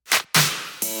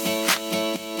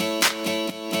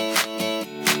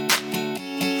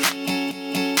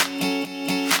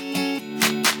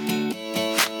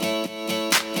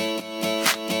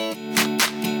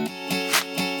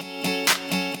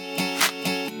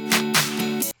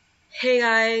Hey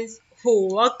guys,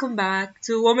 welcome back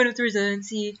to Woman with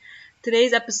Resiliency.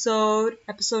 Today's episode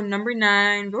number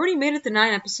 9. We've already made it to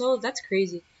 9 episodes. That's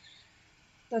crazy.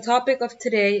 The topic of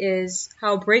today is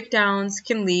how breakdowns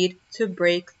can lead to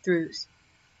breakthroughs.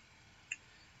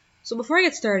 So before I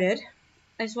get started,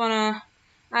 I just want to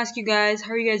ask you guys,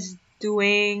 how are you guys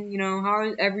doing? How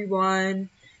is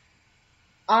everyone?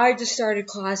 I just started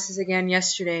classes again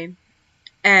yesterday,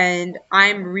 and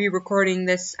I'm re-recording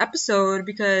this episode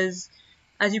because,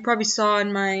 as you probably saw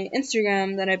in my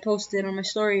Instagram that I posted on my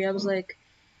story, I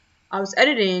was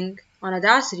editing on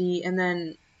Audacity, and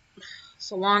then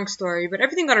it's a long story, but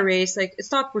everything got erased. Like, it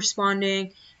stopped responding,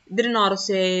 it didn't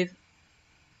autosave,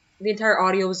 the entire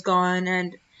audio was gone,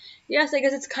 and yes, I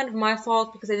guess it's kind of my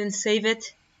fault because I didn't save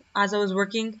it as I was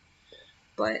working,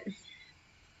 but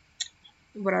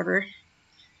whatever.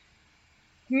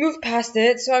 Moved past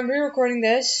it, so I'm re-recording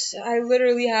this. I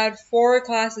literally had 4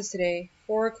 classes today.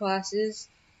 4 classes.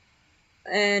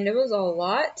 And it was a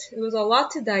lot. It was a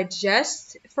lot to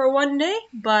digest for one day,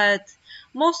 but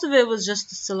most of it was just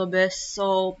the syllabus,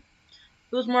 so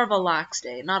it was more of a lax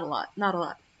day. Not a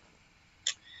lot.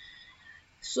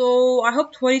 So I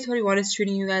hope 2021 is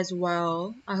treating you guys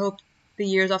well. I hope the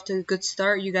year's off to a good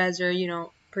start. You guys are,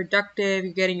 productive.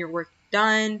 You're getting your work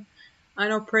done. I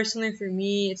know personally for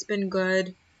me, it's been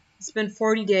good. It's been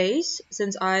 40 days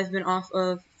since I've been off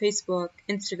of Facebook,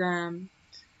 Instagram,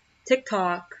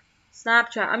 TikTok,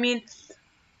 Snapchat.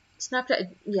 Snapchat,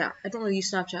 yeah, I don't really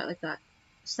use Snapchat like that.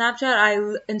 Snapchat,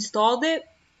 I installed it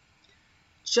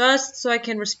just so I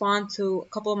can respond to a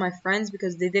couple of my friends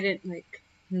because they didn't,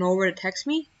 know where to text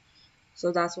me.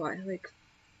 So that's why,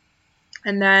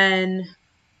 and then,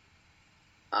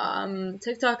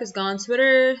 TikTok is gone,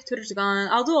 Twitter's gone.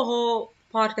 I'll do a whole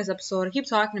podcast episode. I keep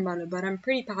talking about it, but I'm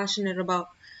pretty passionate about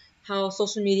how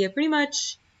social media pretty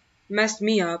much messed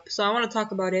me up. So I want to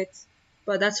talk about it,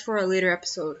 but that's for a later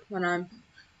episode when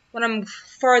I'm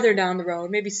farther down the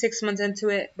road, maybe 6 months into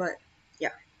it, but yeah.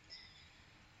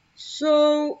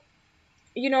 So,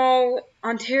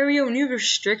 Ontario new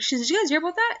restrictions. Did you guys hear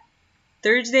about that?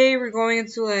 Thursday we're going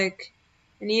into an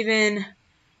even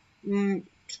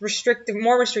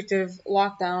more restrictive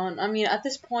lockdown. At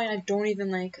this point,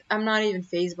 I'm not even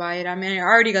fazed by it. I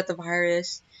already got the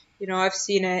virus. I've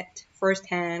seen it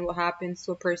firsthand, what happens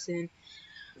to a person.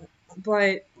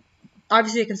 But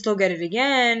obviously I can still get it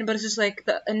again, but it's just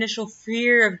the initial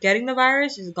fear of getting the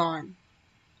virus is gone.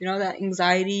 That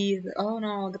anxiety, oh no,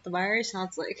 I'll get the virus. Now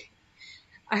it's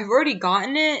I've already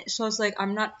gotten it, so it's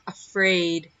I'm not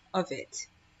afraid of it.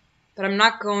 But I'm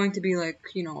not going to be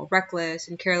reckless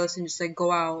and careless and just go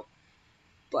out.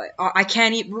 But I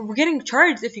can't eat. We're getting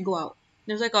charged if you go out.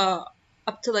 There's a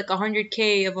up to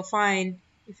 100K of a fine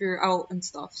if you're out and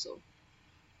stuff. So,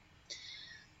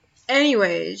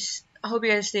 anyways, I hope you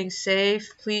guys are staying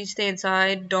safe. Please stay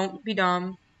inside. Don't be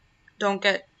dumb. Don't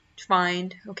get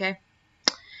fined. Okay.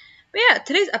 But yeah,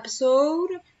 today's episode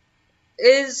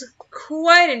is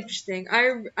quite interesting.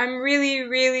 I'm really,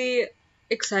 really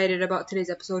excited about today's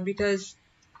episode because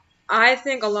I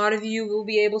think a lot of you will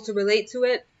be able to relate to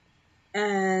it,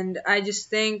 and I just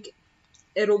think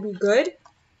it'll be good.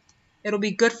 It'll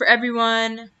be good for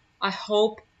everyone. I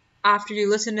hope after you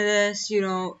listen to this,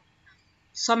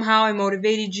 somehow I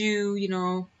motivated you,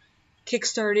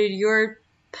 kickstarted your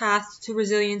path to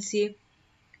resiliency.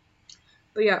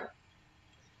 But yeah,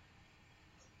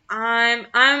 I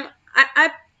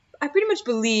pretty much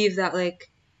believe that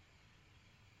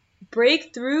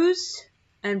breakthroughs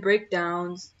and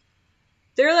breakdowns,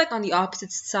 they're on the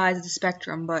opposite sides of the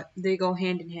spectrum, but they go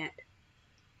hand in hand.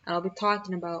 And I'll be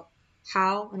talking about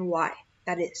how and why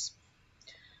that is.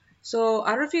 So, I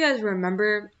don't know if you guys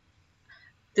remember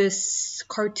this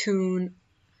cartoon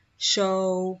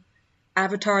show,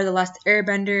 Avatar The Last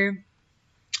Airbender,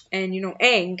 and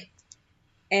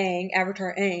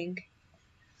Avatar Aang.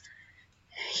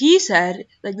 He said,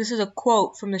 this is a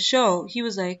quote from the show, he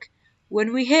was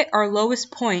when we hit our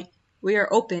lowest point, we are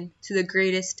open to the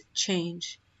greatest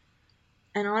change.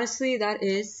 And honestly, that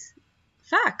is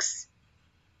facts.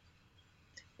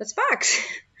 That's facts.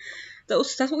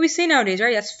 That's what we say nowadays,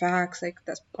 right? That's facts.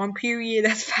 That's on period.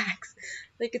 That's facts.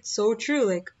 It's so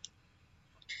true.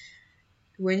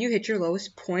 When you hit your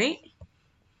lowest point,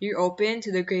 you're open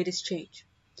to the greatest change.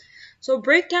 So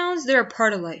breakdowns, they're a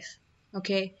part of life.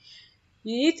 Okay?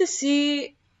 You need to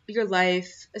see your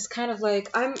life as kind of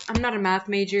I'm not a math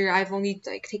major. I've only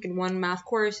taken one math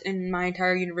course in my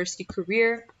entire university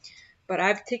career. But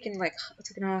I've taken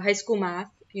a high school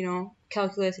math,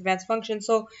 calculus, advanced function.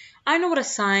 So I know what a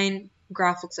sine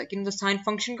graph looks like. The sine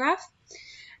function graph.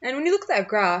 And when you look at that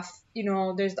graph,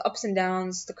 there's the ups and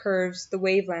downs, the curves, the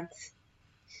wavelength.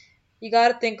 You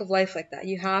gotta think of life like that.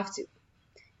 You have to.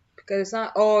 Because it's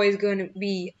not always going to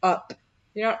be up.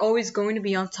 You're not always going to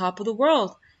be on top of the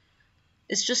world.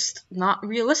 It's just not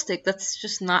realistic. That's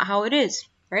just not how it is,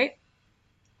 right?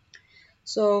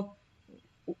 So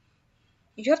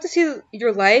you have to see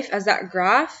your life as that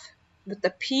graph with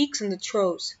the peaks and the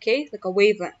troughs, okay? Like a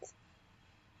wavelength.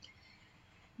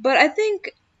 But I think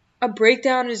a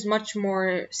breakdown is much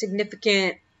more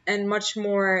significant and much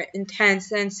more intense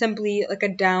than simply like a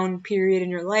down period in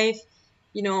your life.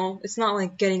 It's not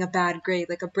like getting a bad grade.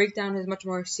 Like a breakdown is much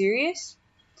more serious.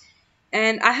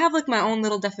 And I have like my own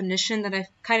little definition that I've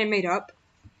kind of made up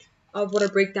of what a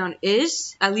breakdown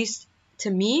is, at least to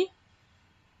me.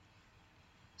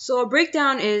 So a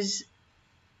breakdown is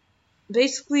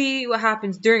basically what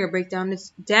happens during a breakdown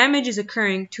is damage is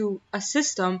occurring to a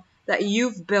system that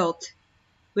you've built,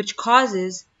 which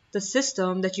causes the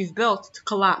system that you've built to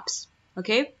collapse.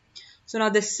 Okay? So now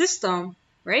this system,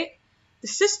 right? The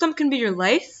system can be your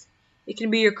life, it can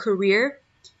be your career,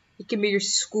 it can be your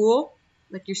school,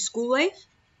 like your school life,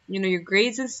 your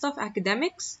grades and stuff,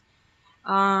 academics. It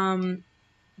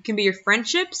can be your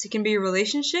friendships, it can be your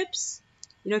relationships,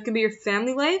 it can be your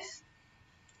family life,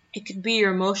 it could be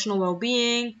your emotional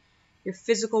well-being, your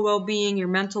physical well-being, your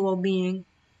mental well-being.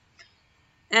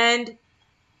 And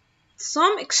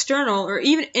some external or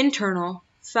even internal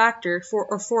factor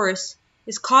or force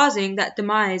is causing that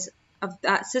demise of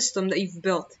that system that you've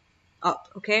built up,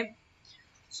 okay?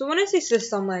 So when I say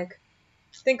system, like,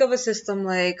 think of a system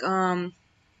like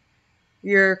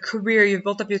your career. You've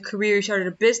built up your career, you started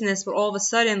a business, but all of a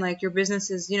sudden, like, your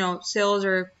business is, sales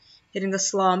are hitting a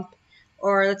slump.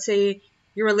 Or let's say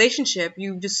your relationship,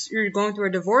 you're going through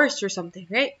a divorce or something,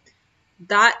 right?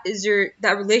 That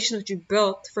relationship that you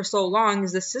built for so long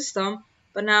is the system,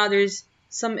 but now there's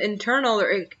some internal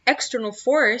or external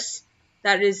force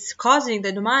that is causing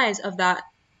the demise of that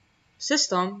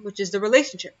system, which is the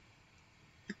relationship.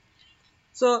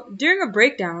 So during a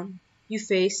breakdown, you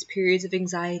face periods of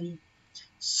anxiety,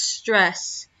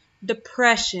 stress,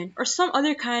 depression, or some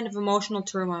other kind of emotional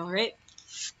turmoil, right?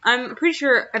 I'm pretty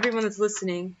sure everyone that's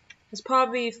listening has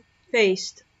probably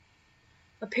faced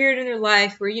a period in their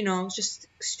life where, it's just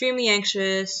extremely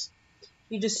anxious.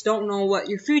 You just don't know what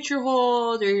your future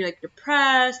holds, or you're like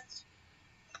depressed.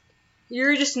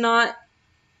 You're just not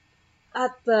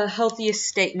at the healthiest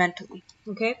state mentally,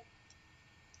 okay?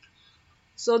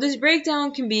 So this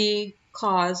breakdown can be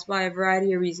caused by a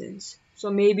variety of reasons. So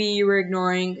maybe you were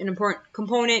ignoring an important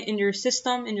component in your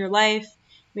system, in your life,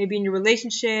 maybe in your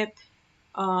relationship,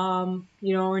 in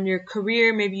your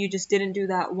career, maybe you just didn't do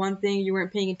that one thing, you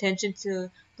weren't paying attention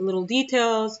to the little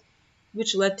details,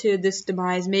 which led to this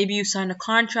demise. Maybe you signed a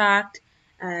contract,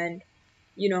 and,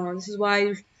 this is why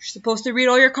you're supposed to read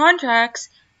all your contracts,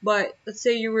 but let's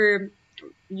say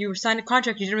you signed a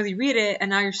contract, you didn't really read it, and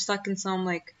now you're stuck in some,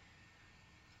 like,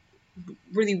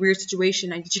 really weird situation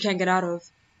that you can't get out of.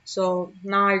 So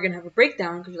now you're gonna have a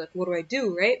breakdown because you're like, what do I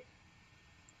do, right?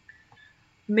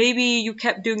 Maybe you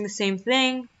kept doing the same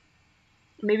thing.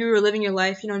 Maybe you were living your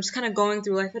life, just kind of going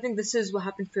through life. I think this is what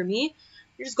happened for me.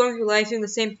 You're just going through life, doing the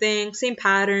same thing, same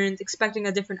patterns, expecting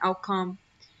a different outcome.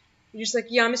 You're just like,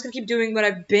 yeah, I'm just gonna keep doing what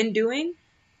I've been doing,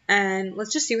 and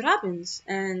let's just see what happens.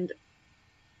 And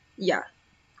yeah,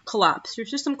 collapse. Your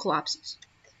system collapses.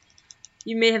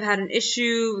 You may have had an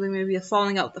issue, like maybe a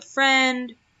falling out with a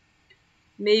friend.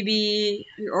 Maybe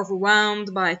you're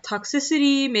overwhelmed by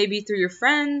toxicity, maybe through your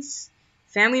friends,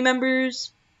 family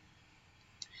members.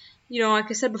 Like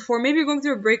I said before, maybe you're going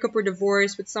through a breakup or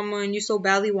divorce with someone you so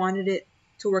badly wanted it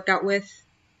to work out with.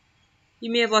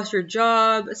 You may have lost your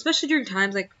job, especially during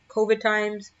times like COVID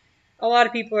times. A lot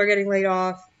of people are getting laid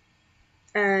off,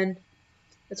 and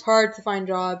it's hard to find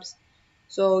jobs.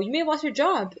 So you may have lost your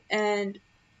job, and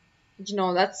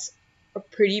that's a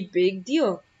pretty big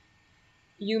deal.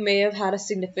 You may have had a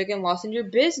significant loss in your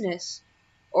business,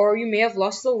 or you may have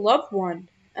lost a loved one,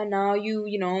 and now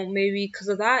maybe because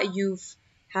of that, you've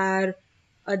had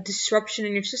a disruption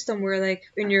in your system where, like,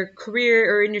 in your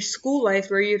career or in your school life,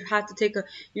 where you've had to take a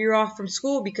year off from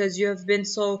school because you have been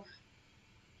so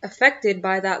affected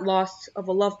by that loss of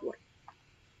a loved one.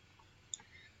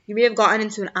 You may have gotten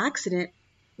into an accident,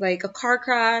 like a car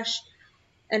crash,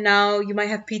 and now you might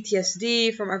have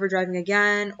PTSD from ever driving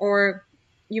again, or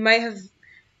you might have,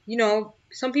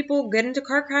 some people get into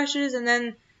car crashes and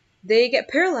then they get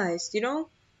paralyzed,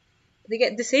 they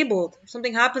get disabled,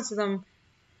 something happens to them,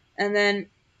 and then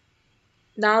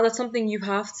now that's something you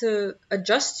have to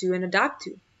adjust to and adapt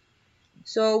to.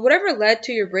 So whatever led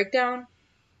to your breakdown,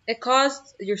 it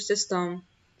caused your system,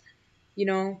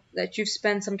 that you've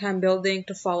spent some time building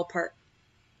to fall apart.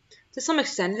 To some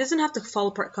extent. It doesn't have to fall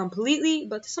apart completely,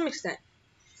 but to some extent.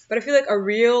 But I feel like a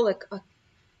real,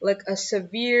 like a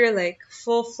severe, like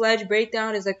full-fledged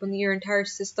breakdown is like when your entire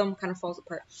system kind of falls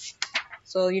apart.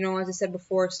 So, as I said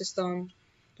before, system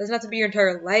doesn't have to be your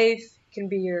entire life. It can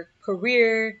be your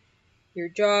career, your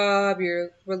job,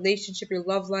 your relationship, your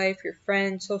love life, your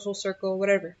friends, social circle,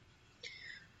 whatever.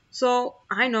 So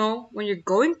I know when you're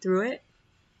going through it,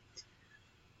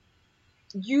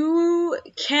 you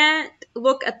can't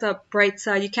look at the bright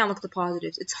side. You can't look at the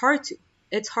positives. It's hard to.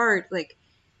 It's hard.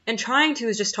 And trying to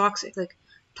is just toxic.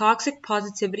 Toxic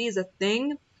positivity is a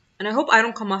thing. And I hope I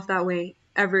don't come off that way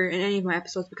ever in any of my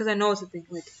episodes because I know it's a thing.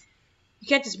 You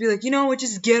can't just be like,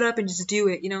 just get up and just do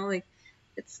it.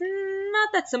 It's not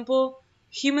that simple.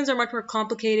 Humans are much more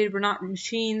complicated. We're not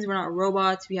machines. We're not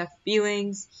robots. We have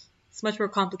feelings. It's much more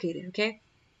complicated, okay?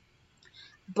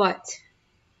 But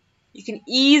you can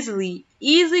easily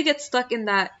get stuck in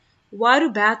that, why do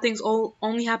bad things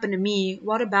only happen to me?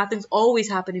 Why do bad things always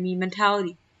happen to me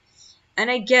mentality?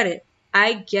 And I get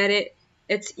it.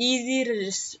 It's easy to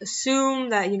just assume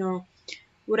that,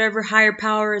 whatever higher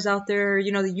power is out there,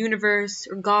 the universe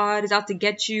or God is out to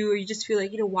get you, or you just feel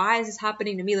like, why is this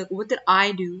happening to me? Like, what did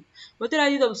I do? What did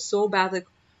I do that was so bad? Like,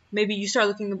 maybe you start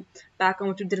looking back on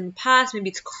what you did in the past. Maybe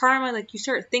it's karma. Like, you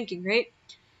start thinking, right?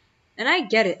 And I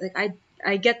get it. Like,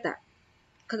 I get that.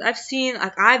 Because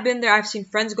I've been there. I've seen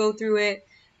friends go through it.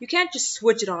 You can't just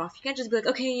switch it off. You can't just be like,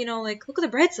 okay, look at the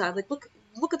bright side. Like, look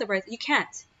at the bright side. You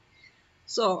can't.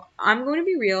 So, I'm going to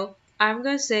be real. I'm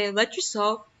going to say, let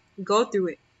yourself go through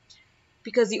it.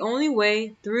 Because the only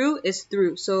way through is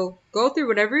through. So, go through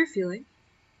whatever you're feeling.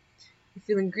 You're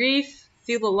feeling grief,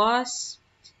 feel the loss,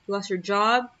 you lost your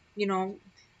job,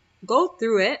 go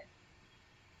through it.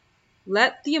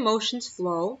 Let the emotions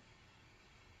flow.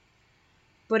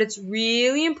 But it's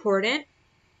really important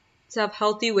to have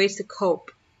healthy ways to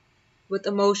cope with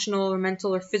emotional or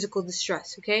mental or physical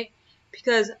distress, okay?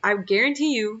 Because I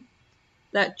guarantee you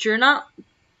that you're not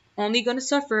only going to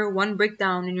suffer one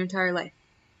breakdown in your entire life.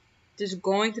 There's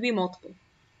going to be multiple.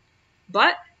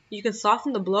 But you can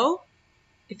soften the blow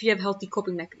if you have healthy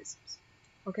coping mechanisms,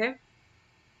 okay?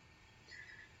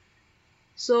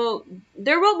 So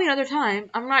there will be another time.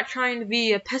 I'm not trying to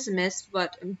be a pessimist,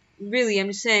 but really I'm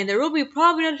just saying there will be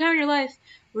probably another time in your life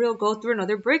where you'll go through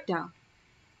another breakdown.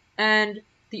 And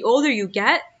the older you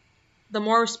get, the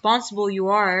more responsible you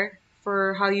are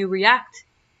for how you react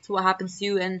to what happens to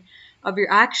you and of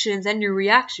your actions and your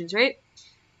reactions, right?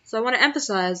 So I want to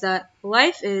emphasize that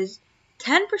life is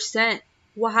 10%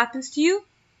 what happens to you,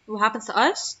 what happens to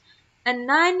us, and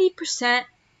 90%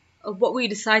 of what we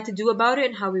decide to do about it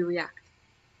and how we react.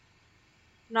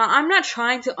 Now, I'm not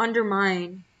trying to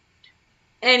undermine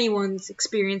anyone's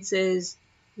experiences.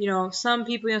 Some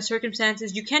people,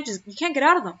 circumstances, you can't get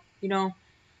out of them.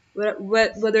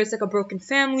 Whether it's like a broken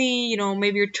family,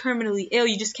 maybe you're terminally ill,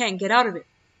 you just can't get out of it.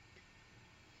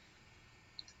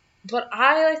 But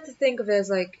I like to think of it as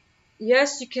like,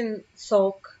 yes, you can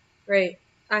sulk, right?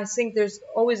 I think there's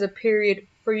always a period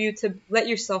for you to let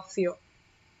yourself feel.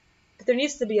 But there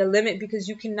needs to be a limit because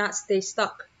you cannot stay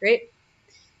stuck, right?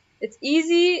 It's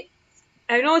easy.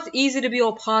 I know it's easy to be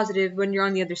all positive when you're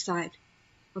on the other side,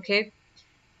 okay?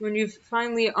 When you're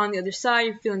finally on the other side,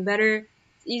 you're feeling better.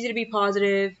 It's easy to be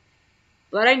positive.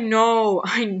 But I know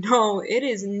it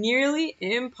is nearly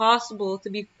impossible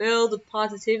to be filled with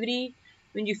positivity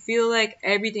when you feel like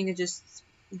everything is just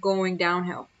going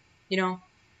downhill,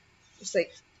 It's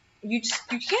like, you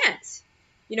can't,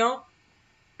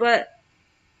 But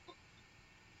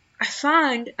I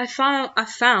found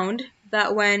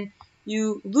that when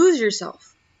you lose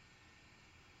yourself,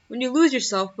 when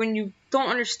you don't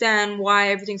understand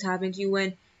why everything's happening to you,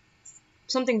 when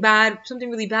something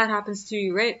really bad happens to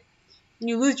you, right? And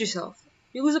you lose yourself.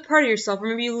 You lose a part of yourself, or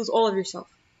maybe you lose all of yourself.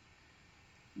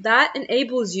 That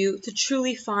enables you to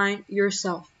truly find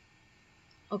yourself.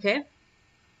 Okay?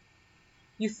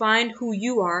 You find who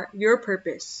you are, your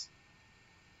purpose.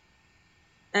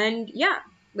 And yeah,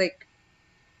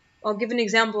 I'll give an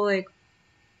example,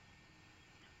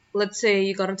 let's say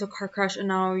you got into a car crash and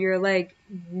now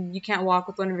you can't walk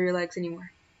with one of your legs anymore.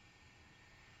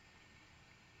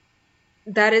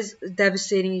 That is a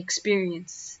devastating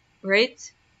experience, right?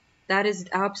 That is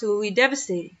absolutely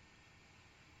devastating.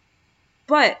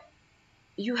 But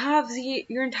you have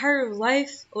your entire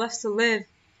life left to live.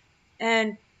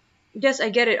 And yes, I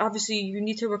get it. Obviously, you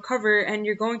need to recover and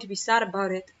you're going to be sad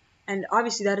about it. And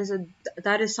obviously that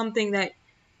is something that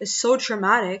is so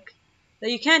traumatic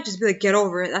that you can't just be like, get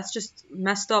over it. That's just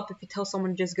messed up if you tell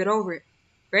someone just get over it,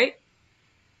 right?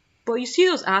 But you see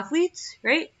those athletes,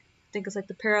 right? I think it's like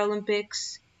the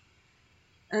Paralympics.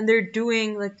 and they're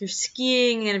doing, like, they're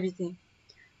skiing and everything.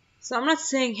 So I'm not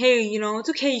saying, hey, it's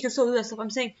okay, you can still do that stuff. I'm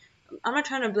saying, I'm not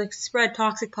trying to, like, spread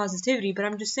toxic positivity, but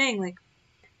I'm just saying, like,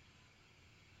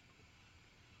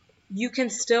 you can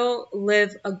still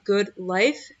live a good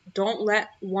life. Don't let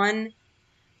one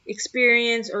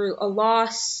experience or a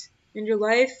loss in your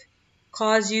life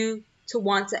cause you to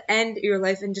want to end your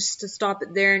life and just to stop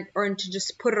it there, or to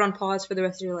just put it on pause for the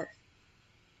rest of your life.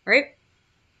 Right?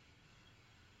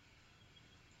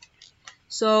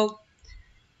 So,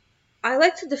 I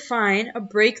like to define a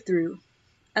breakthrough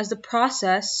as the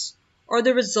process or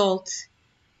the result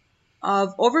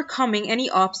of overcoming any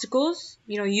obstacles,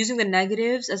 using the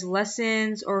negatives as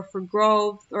lessons or for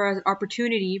growth or as an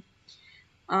opportunity,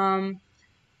 and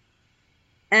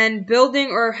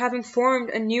building or having formed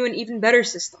a new and even better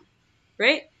system,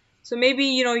 right? So maybe,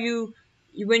 you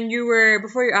when you were,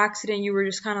 before your accident, you were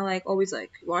just kind of like always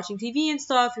like watching TV and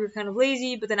stuff, you were kind of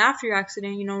lazy, but then after your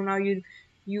accident, now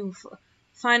you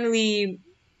finally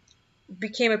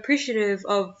became appreciative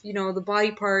of, the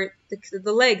body part,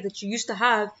 the leg that you used to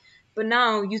have, but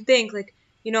now you think like,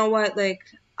 you know what, like,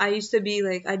 I used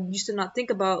to not think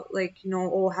about, like,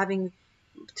 having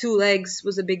two legs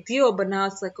was a big deal, but now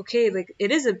it's like, okay, like,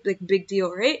 it is a big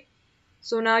deal, right?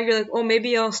 So now you're like, oh,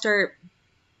 maybe I'll start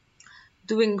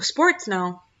doing sports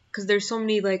now, because there's so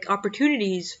many, like,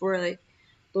 opportunities for, like,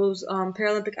 those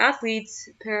Paralympic athletes,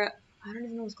 I don't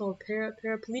even know what it's called,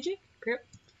 paraplegic?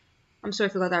 I'm sorry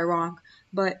if I got that wrong,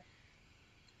 but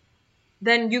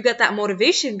then you get that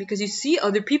motivation because you see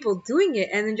other people doing it,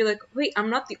 and then you're like, wait, I'm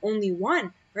not the only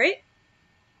one, right?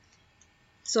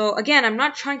 So again, I'm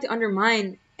not trying to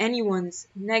undermine anyone's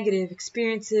negative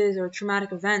experiences or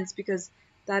traumatic events, because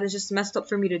that is just messed up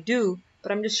for me to do,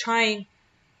 but I'm just trying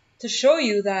to show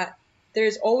you that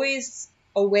there's always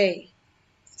a way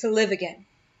to live again.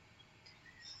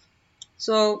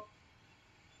 So,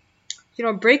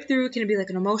 breakthrough can be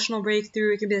like an emotional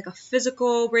breakthrough, it can be like a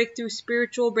physical breakthrough,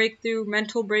 spiritual breakthrough,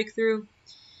 mental breakthrough.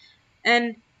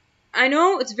 And I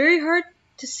know it's very hard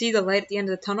to see the light at the end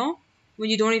of the tunnel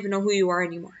when you don't even know who you are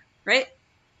anymore, right?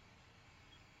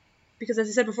 Because as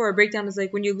I said before, a breakdown is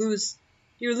like when you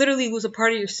literally lose a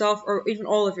part of yourself, or even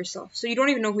all of yourself. So you don't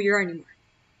even know who you are anymore.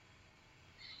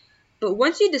 But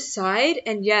once you decide,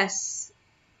 and yes,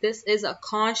 this is a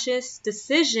conscious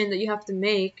decision that you have to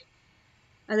make,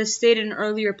 as I stated in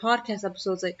earlier podcast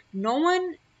episodes, like, no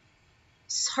one,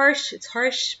 it's harsh,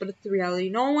 but it's the reality.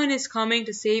 No one is coming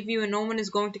to save you, and no one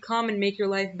is going to come and make your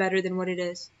life better than what it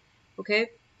is. Okay?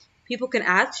 People can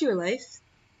add to your life.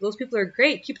 Those people are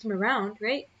great. Keep them around,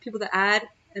 right? People that add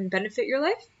and benefit your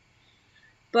life.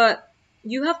 But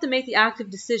you have to make the active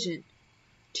decision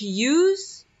to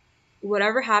use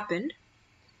whatever happened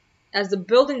as the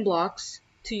building blocks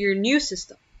to your new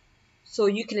system, so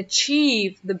you can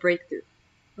achieve the breakthrough.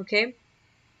 Okay?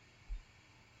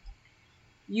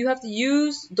 You have to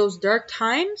use those dark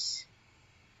times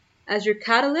as your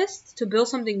catalyst to build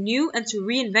something new and to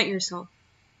reinvent yourself.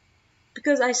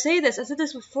 Because I said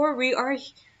this before, we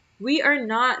are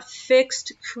not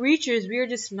fixed creatures. We are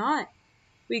just not.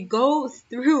 We go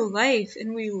through life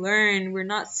and we learn. We're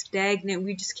not stagnant.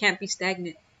 We just can't be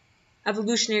stagnant.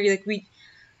 Through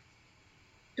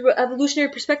an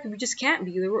evolutionary perspective, we just can't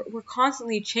be. We're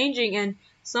constantly changing, and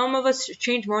some of us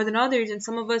change more than others, and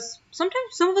sometimes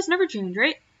some of us never change,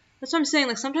 right? That's what I'm saying.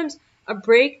 Like, sometimes a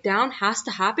breakdown has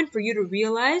to happen for you to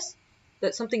realize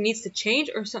that something needs to change,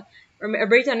 or a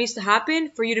breakdown needs to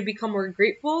happen for you to become more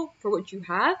grateful for what you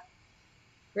have,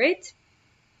 right?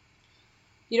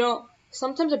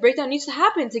 Sometimes a breakdown needs to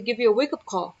happen to give you a wake-up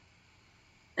call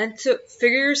and to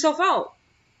figure yourself out.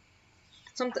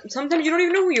 Sometimes you don't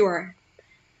even know who you are.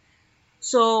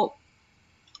 So,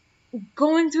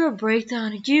 going through a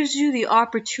breakdown, it gives you the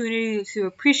opportunity to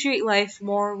appreciate life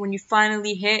more when you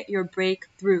finally hit your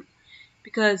breakthrough.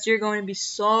 Because you're going to be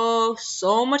so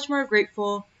much more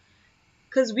grateful.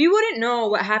 Because we wouldn't know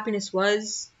what happiness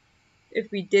was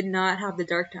if we did not have the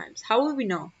dark times. How would we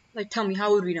know? Like, tell me,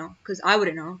 how would we know? Because I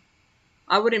wouldn't know.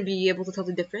 I wouldn't be able to tell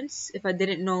the difference if I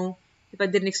didn't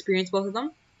experience both of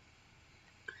them.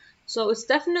 So it's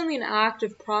definitely an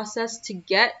active process to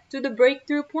get to the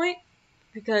breakthrough point,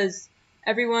 because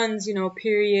everyone's,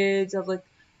 periods of, like,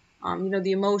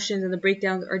 the emotions and the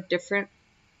breakdowns are different.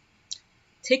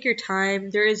 Take your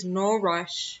time. There is no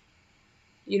rush.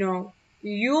 You'll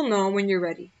know when you're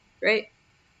ready, right?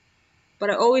 But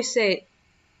I always say,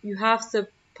 you have to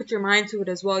put your mind to it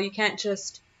as well. You can't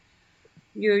just,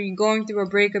 you're going through a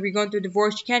breakup, you're going through a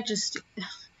divorce, you can't just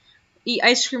eat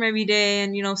ice cream every day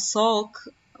and, sulk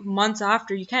months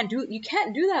after. You can't do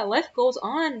that. Life goes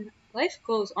on.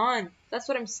 That's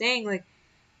what I'm saying. Like,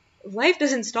 life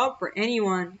doesn't stop for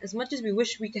anyone. As much as we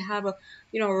wish we could have a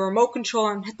remote control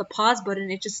and hit the pause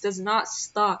button, it just does not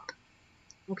stop.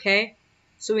 Okay?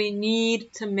 So we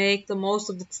need to make the most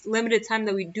of the limited time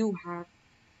that we do have.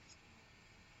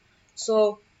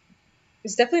 So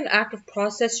it's definitely an active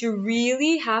process. You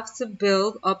really have to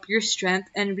build up your strength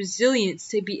and resilience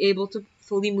to be able to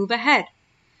fully move ahead.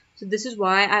 So this is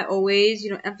why I always,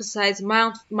 emphasize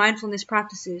mindfulness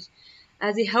practices,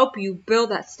 as they help you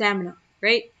build that stamina,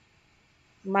 right?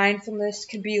 Mindfulness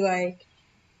could be like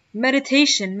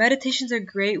meditation. Meditation's a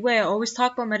great way. I always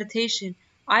talk about meditation.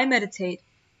 I meditate.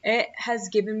 It has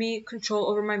given me control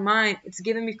over my mind. It's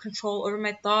given me control over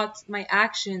my thoughts, my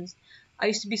actions. I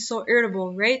used to be so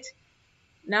irritable, right?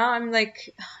 Now I'm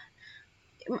like,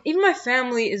 even my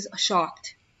family is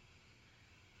shocked.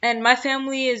 And my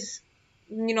family is,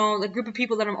 a group of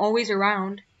people that I'm always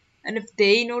around. And if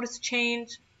they notice a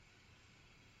change,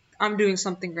 I'm doing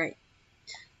something right.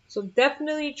 So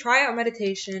definitely try out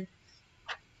meditation,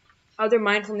 other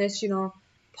mindfulness,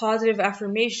 positive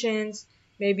affirmations,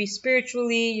 maybe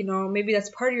spiritually, maybe that's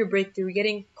part of your breakthrough,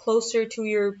 getting closer to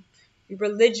your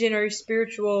religion or your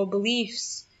spiritual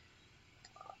beliefs.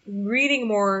 Reading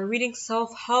more, reading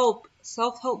self-help.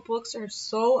 Self-help books are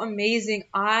so amazing.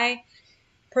 I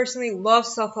personally love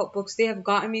self-help books. They have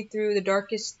gotten me through the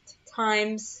darkest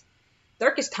time.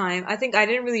 I think I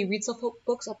didn't really read self-help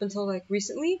books up until like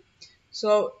recently.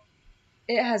 So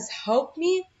it has helped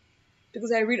me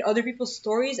because I read other people's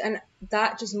stories, and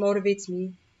that just motivates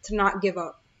me to not give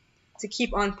up, to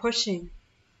keep on pushing.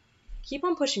 Keep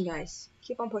on pushing, guys.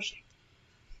 Keep on pushing.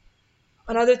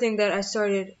 Another thing that I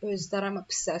started is that I'm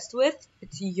obsessed with.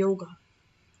 It's yoga.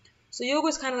 So yoga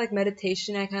is kind of like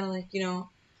meditation. I kind of like,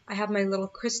 I have my little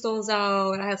crystals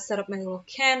out, and I have set up my little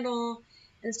candle,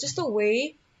 and it's just a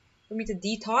way for me to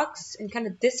detox and kind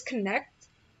of disconnect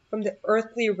from the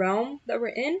earthly realm that we're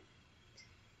in.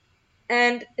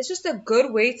 And it's just a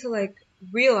good way to like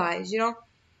realize,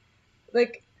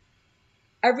 like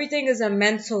everything is a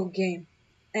mental game.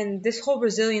 And this whole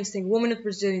resilience thing, woman with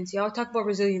resiliency, I'll talk about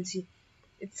resiliency.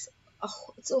 It's a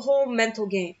whole mental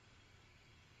game,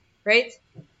 right?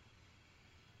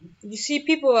 You see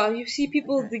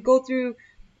people, they go through,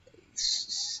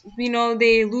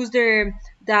 they lose their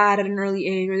dad at an early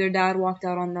age, or their dad walked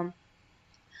out on them.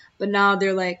 But now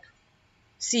they're like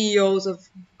CEOs of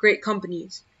great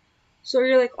companies. So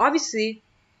you're like, obviously,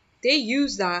 they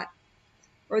use that,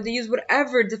 or they use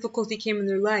whatever difficulty came in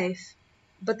their life,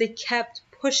 but they kept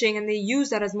pushing, and they use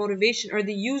that as motivation, or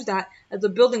they use that as the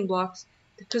building blocks,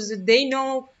 because they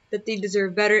know that they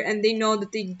deserve better, and they know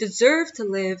that they deserve to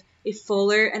live a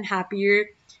fuller and happier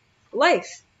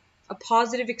life, a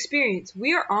positive experience.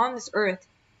 We are on this earth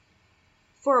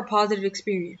for a positive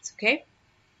experience, okay?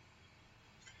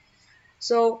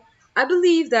 So I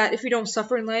believe that if we don't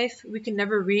suffer in life, we can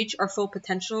never reach our full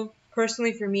potential.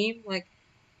 Personally, for me, like,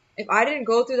 if I didn't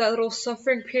go through that little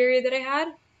suffering period that I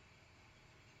had,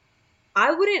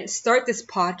 I wouldn't start this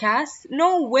podcast.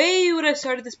 No way would I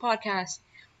started this podcast.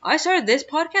 I started this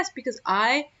podcast because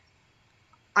it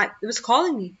was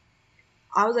calling me.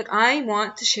 I was like, I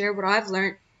want to share what I've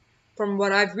learned from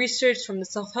what I've researched, from the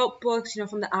self-help books,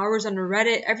 from the hours on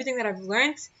Reddit, everything that I've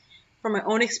learned from my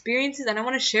own experiences, and I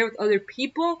want to share with other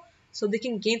people so they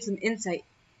can gain some insight.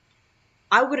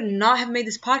 I would not have made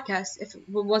this podcast if it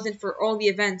wasn't for all the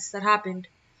events that happened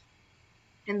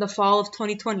in the fall of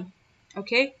 2020.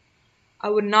 Okay? I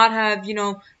would not have,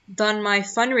 done my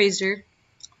fundraiser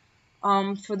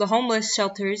for the homeless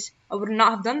shelters. I would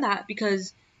not have done that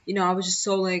because, I was just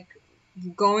so like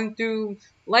going through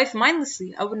life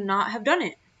mindlessly. I would not have done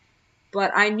it.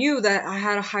 But I knew that I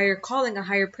had a higher calling, a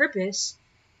higher purpose,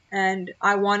 and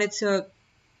I wanted to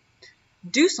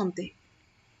do something.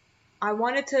 I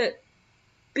wanted to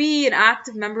be an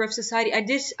active member of society. I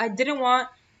didn't want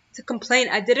to complain.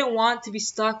 I didn't want to be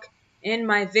stuck in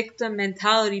my victim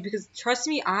mentality, because trust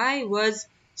me, I was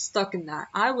stuck in that.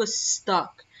 I was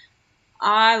stuck.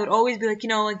 I would always be like,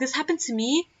 like, this happened to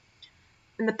me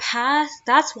in the past.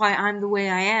 That's why I'm the way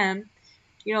I am.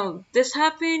 This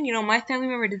happened. My family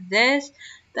member did this.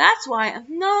 That's why.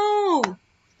 No!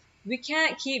 We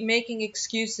can't keep making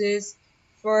excuses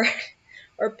for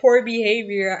our poor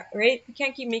behavior, right? We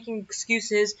can't keep making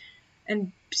excuses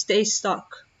and stay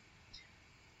stuck.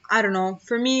 I don't know.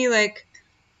 For me, it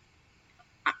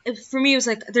was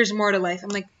like, there's more to life. I'm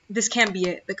like, this can't be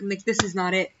it. Like, I'm like, this is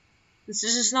not it. This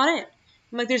is just not it.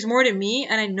 I'm like, there's more to me,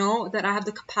 and I know that I have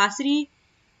the capacity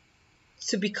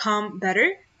to become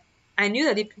better. I knew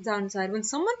that deep down inside. When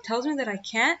someone tells me that I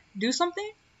can't do something,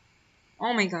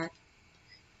 oh my god.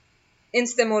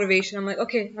 Instant motivation. I'm like,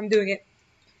 okay, I'm doing it.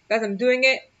 Guys, I'm doing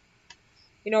it.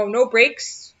 No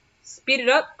breaks. speed it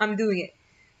up, I'm doing it.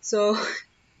 So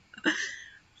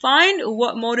find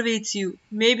what motivates you.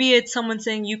 Maybe it's someone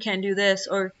saying you can't do this,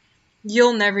 or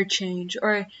you'll never change,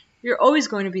 or you're always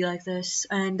going to be like this,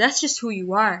 and that's just who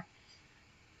you are.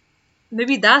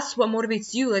 Maybe that's what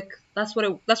motivates you. Like that's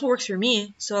what works for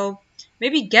me. So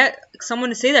maybe get someone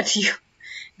to say that to you.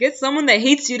 Get someone that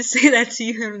hates you to say that to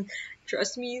you, and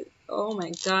trust me, oh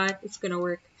my god, it's gonna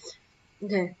work.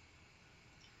 Okay.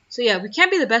 So yeah, we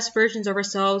can't be the best versions of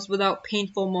ourselves without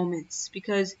painful moments,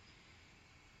 because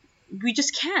we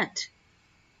just can't.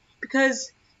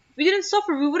 Because if we didn't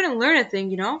suffer, we wouldn't learn a thing,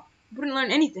 We wouldn't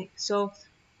learn anything. So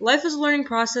life is a learning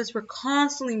process. We're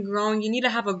constantly growing. You need to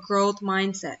have a growth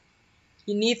mindset.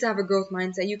 You need to have a growth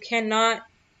mindset. You cannot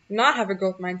not have a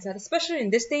growth mindset, especially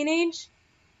in this day and age.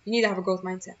 You need to have a growth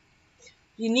mindset.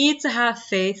 You need to have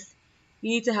faith. You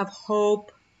need to have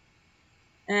hope.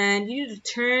 And you need to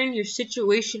turn your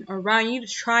situation around. You need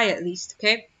to try at least,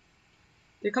 okay?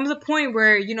 There comes a point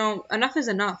where, enough is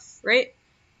enough, right?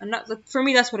 Enough, like, for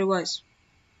me, that's what it was.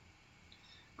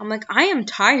 I'm like, I am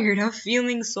tired of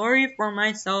feeling sorry for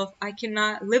myself. I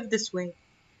cannot live this way.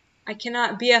 I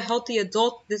cannot be a healthy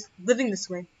adult living this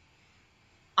way.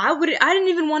 I didn't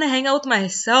even want to hang out with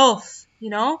myself,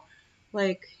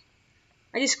 Like,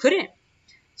 I just couldn't.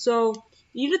 So,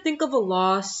 you need to think of a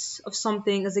loss of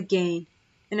something as a gain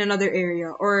in another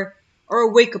area, or a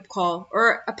wake-up call,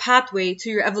 or a pathway to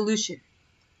your evolution.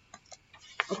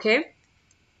 Okay?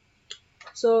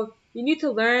 So, you need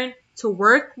to learn to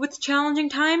work with challenging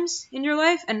times in your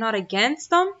life and not against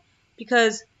them,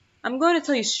 because I'm going to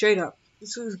tell you straight up.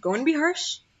 This is going to be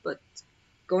harsh, but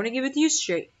going to give it to you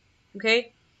straight.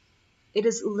 Okay? It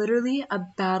is literally a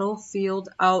battlefield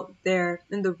out there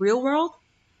in the real world.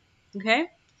 Okay?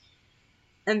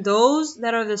 And those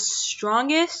that are the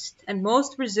strongest and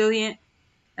most resilient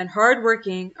and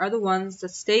hardworking are the ones that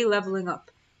stay leveling up.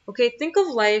 Okay, think of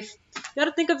life. You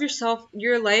gotta think of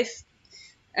your life,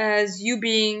 as you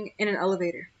being in an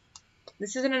elevator.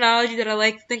 This is an analogy that I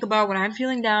like to think about when I'm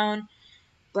feeling down,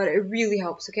 but it really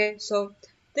helps, okay? So,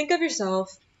 think of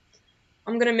yourself.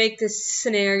 I'm gonna make this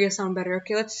scenario sound better,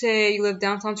 okay? Let's say you live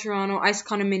downtown Toronto, ICE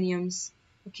condominiums,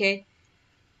 okay?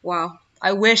 Wow,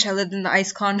 I wish I lived in the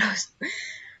ICE condos.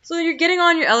 So you're getting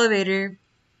on your elevator,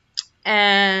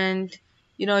 and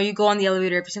you go on the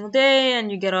elevator every single day,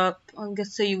 and you get up.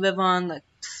 Let's say you live on like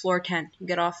floor 10. You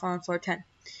get off on floor 10.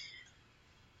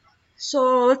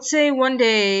 So let's say one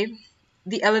day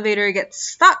the elevator gets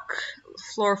stuck,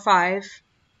 floor 5.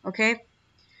 Okay.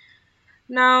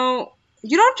 Now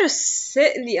you don't just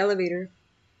sit in the elevator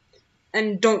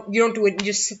and you don't do it. You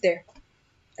just sit there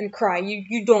and cry.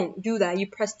 You don't do that. You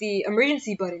press the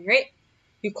emergency button, right?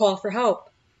 You call for help.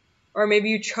 Or maybe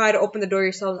you try to open the door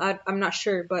yourself. I'm not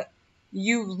sure, but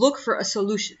you look for a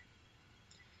solution.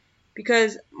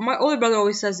 Because my older brother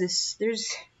always says this.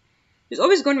 There's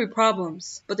always going to be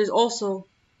problems, but there's also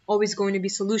always going to be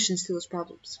solutions to those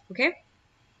problems. Okay?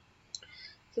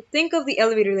 So think of the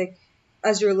elevator like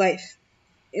as your life.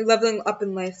 You're leveling up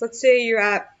in life. Let's say you're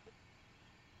at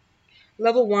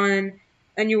level 1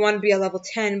 and you want to be at level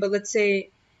 10, but let's say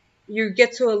you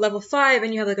get to a level 5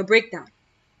 and you have like a breakdown.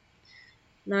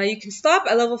 Now you can stop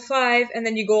at level 5 and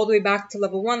then you go all the way back to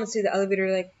level 1. Let's say the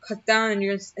elevator like cuts down and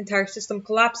your entire system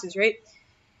collapses, right?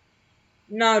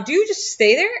 Now, do you just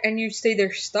stay there and you stay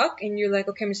there stuck and you're like,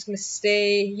 okay, I'm just gonna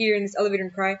stay here in this elevator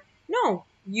and cry? No,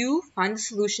 you find the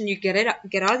solution. You get out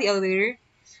of the elevator,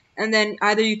 and then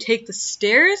either you take the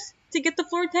stairs to get to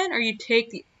floor 10, or you take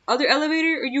the other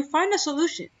elevator, or you find a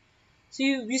solution. So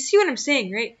you see what I'm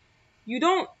saying, right? You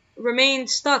don't remain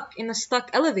stuck in a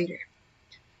stuck elevator.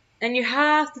 And you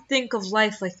have to think of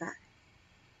life like that.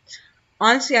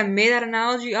 Honestly, I made that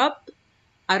analogy up.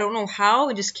 I don't know how.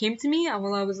 It just came to me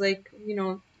while I was like,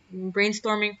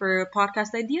 brainstorming for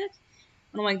podcast ideas.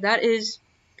 And I'm like, that is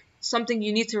something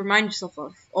you need to remind yourself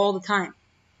of all the time.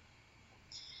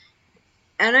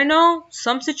 And I know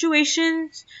some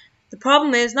situations, the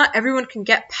problem is not everyone can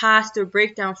get past their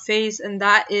breakdown phase, and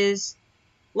that is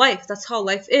life. That's how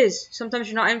life is. Sometimes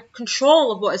you're not in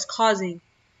control of what is causing.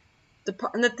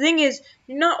 And the thing is,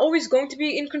 you're not always going to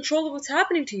be in control of what's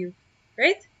happening to you,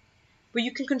 right? But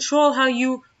you can control how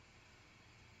you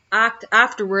act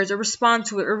afterwards, or respond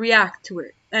to it, or react to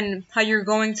it, and how you're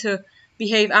going to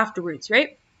behave afterwards,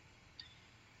 right?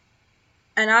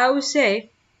 And I always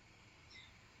say,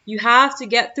 you have to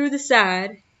get through the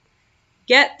sad,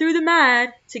 get through the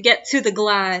mad, to get to the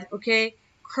glad, okay?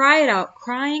 Cry it out.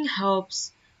 Crying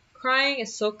helps. Crying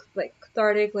is so,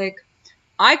 cathartic,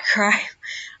 I cry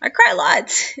a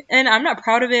lot, and I'm not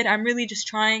proud of it. I'm really just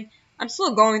trying. I'm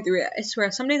still going through it. I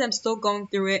swear. Some days I'm still going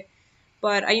through it,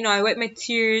 but I wipe my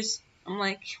tears. I'm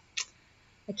like,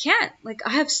 I can't. Like,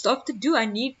 I have stuff to do. I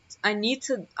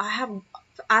have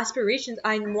aspirations.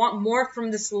 I want more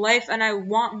from this life, and I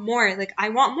want more. Like, I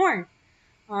want more.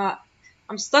 Uh,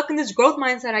 I'm stuck in this growth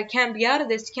mindset. I can't be out of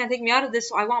this. You can't take me out of this.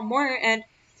 So I want more. And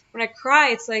when I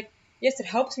cry, it's like, yes, it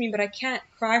helps me, but I can't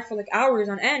cry for like hours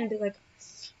on end. Like,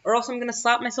 or else I'm gonna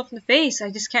slap myself in the face. I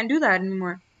just can't do that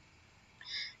anymore.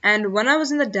 And when I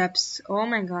was in the depths, oh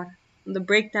my god, the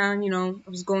breakdown, I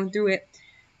was going through it.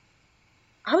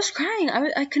 I was crying.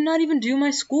 I could not even do my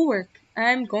schoolwork.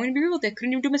 I'm going to be real with it. I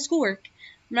couldn't even do my schoolwork.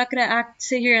 I'm not gonna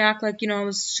sit here and act like I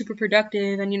was super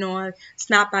productive and I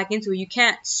snap back into it. You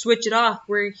can't switch it off.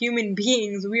 We're human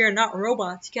beings. We are not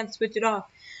robots. You can't switch it off.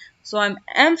 So I'm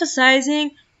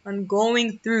emphasizing on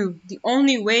going through. The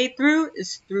only way through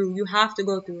is through. You have to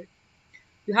go through it.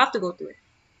 You have to go through it.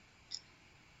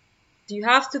 You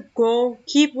have to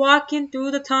keep walking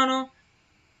through the tunnel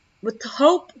with the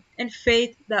hope and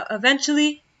faith that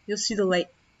eventually you'll see the light.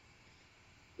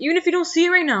 Even if you don't see it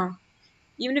right now.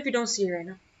 Even if you don't see it right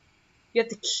now. You have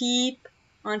to keep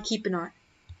on keeping on.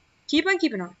 Keep on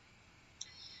keeping on.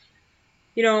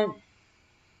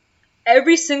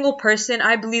 Every single person,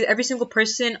 I believe every single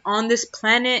person on this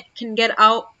planet can get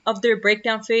out of their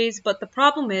breakdown phase, but the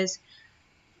problem is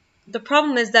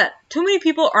that too many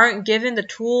people aren't given the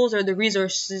tools or the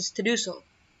resources to do so,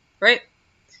 right?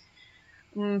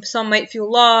 Some might feel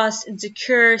lost,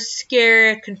 insecure,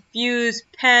 scared, confused,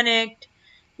 panicked.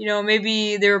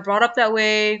 Maybe they were brought up that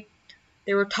way.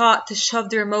 They were taught to shove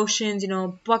their emotions,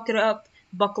 buckle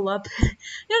up,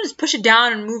 just push it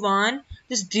down and move on.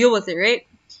 Just deal with it, right?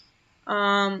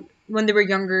 When they were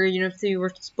younger, if they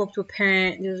spoke to a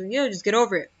parent, they was just get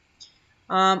over it.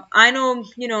 I know,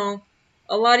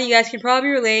 a lot of you guys can probably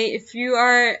relate. If you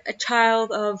are a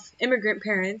child of immigrant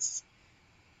parents,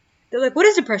 they're like, what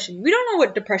is depression? We don't know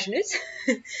what depression is.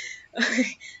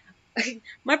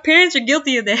 My parents are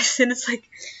guilty of this, and it's like,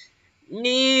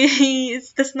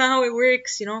 that's not how it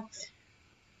works,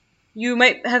 You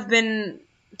might have been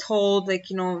told,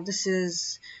 this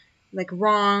is,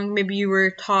 wrong. Maybe you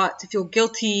were taught to feel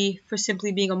guilty for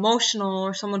simply being emotional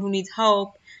or someone who needs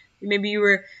help. Maybe you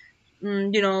were,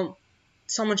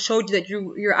 someone showed you that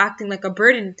you're acting like a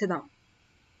burden to them,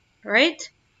 right?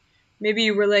 Maybe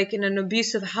you were in an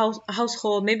abusive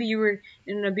household. Maybe you were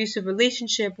in an abusive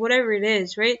relationship, whatever it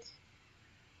is, right?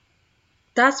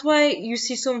 That's why you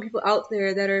see so many people out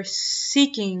there that are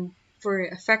seeking for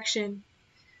affection.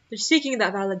 They're seeking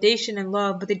that validation and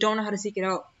love, but they don't know how to seek it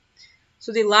out.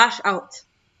 So they lash out.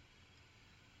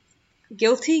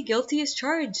 Guilty is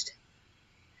charged.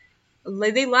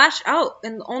 They lash out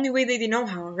in the only way they know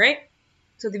how, right?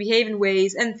 So they behave in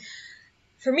ways. And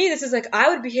for me, this is I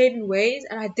would behave in ways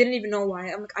and I didn't even know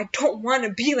why. I'm I don't want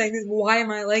to be like this. Why am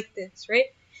I like this, right?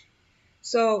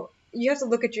 So you have to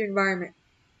look at your environment.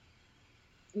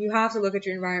 You have to look at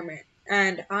your environment.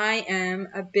 And I am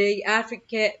a big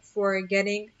advocate for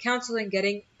getting counseling,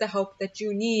 getting the help that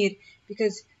you need,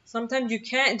 because sometimes you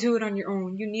can't do it on your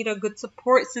own. You need a good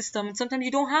support system. And sometimes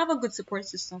you don't have a good support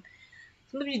system.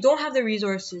 Sometimes you don't have the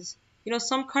resources.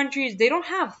 Some countries, they don't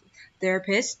have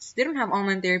therapists. They don't have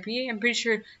online therapy. I'm pretty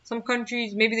sure some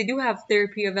countries, maybe they do have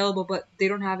therapy available, but they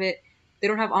don't have it. They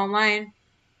don't have online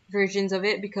versions of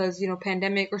it because,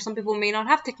 pandemic, or some people may not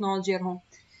have technology at home.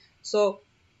 So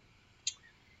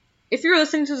if you're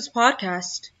listening to this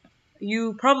podcast,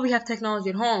 you probably have technology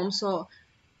at home. So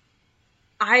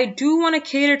I do want to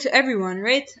cater to everyone,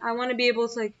 right? I want to be able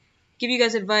to give you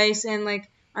guys advice, and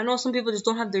I know some people just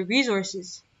don't have the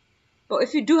resources. But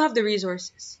if you do have the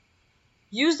resources,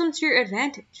 use them to your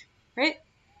advantage, right?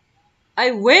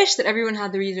 I wish that everyone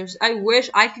had the resources. I wish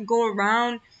I could go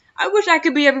around. I wish I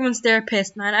could be everyone's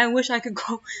therapist, man. I wish I could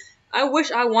go. I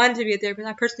wish I wanted to be a therapist.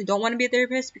 I personally don't want to be a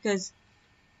therapist because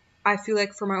I feel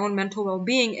like for my own mental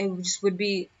well-being, it just would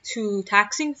be too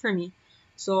taxing for me.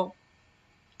 So,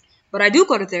 but I do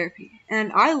go to therapy,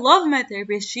 and I love my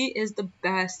therapist. She is the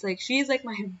best. She's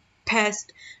my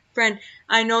best friend.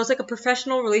 I know it's a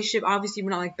professional relationship. Obviously, we're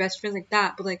not best friends like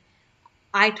that, but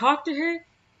I talk to her,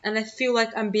 and I feel like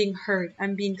I'm being heard.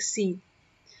 I'm being seen.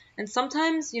 And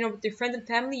sometimes, with your friends and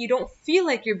family, you don't feel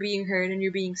like you're being heard and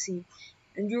you're being seen,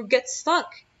 and you get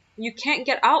stuck. You can't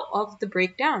get out of the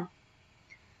breakdown.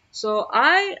 So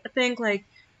I think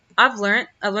I've learned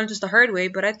just the hard way,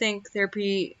 but I think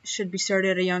therapy should be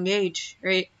started at a young age,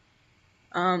 right?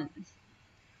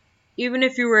 Even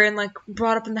if you were in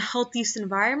brought up in the healthiest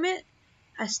environment,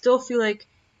 I still feel like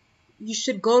you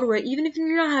should go to it, even if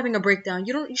you're not having a breakdown.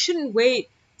 You shouldn't wait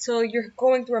till you're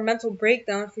going through a mental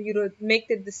breakdown for you to make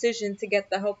the decision to get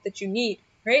the help that you need,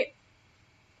 right?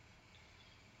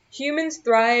 Humans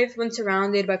thrive when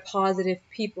surrounded by positive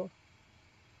people.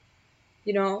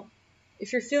 You know,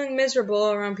 if you're feeling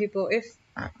miserable around people, if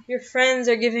your friends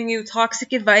are giving you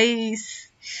toxic advice,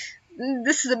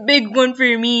 this is a big one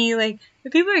for me. Like,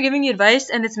 if people are giving you advice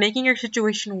and it's making your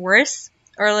situation worse,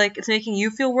 or like it's making you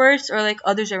feel worse, or like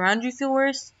others around you feel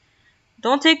worse,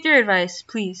 don't take their advice,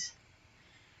 please.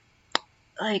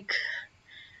 Like,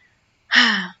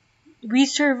 we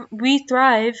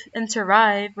thrive and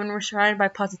survive when we're surrounded by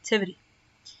positivity.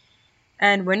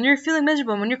 And when you're feeling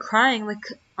miserable, when you're crying, like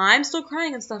I'm still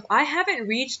crying and stuff, I haven't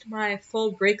reached my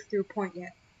full breakthrough point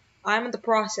yet. I'm in the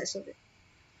process of it,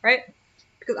 right?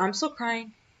 Because I'm still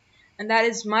crying, and that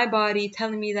is my body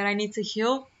telling me that I need to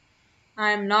heal.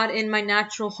 I'm not in my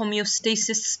natural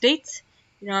homeostasis state.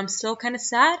 I'm still kind of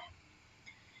sad,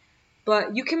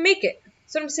 but you can make it.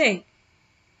 That's what I'm saying.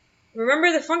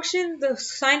 Remember the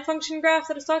sine function graph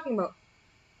that I was talking about?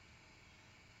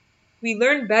 We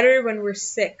learn better when we're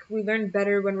sick. We learn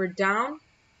better when we're down.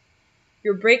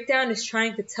 Your breakdown is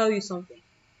trying to tell you something.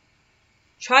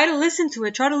 Try to listen to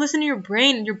it. Try to listen to your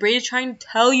brain. Your brain is trying to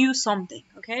tell you something,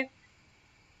 okay?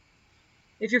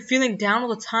 If you're feeling down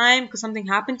all the time because something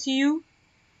happened to you,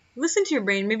 listen to your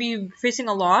brain. Maybe you're facing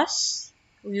a loss,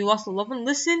 or you lost a loved one.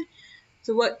 Listen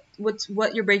to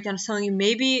what your breakdown is telling you.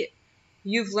 Maybe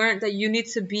you've learned that you need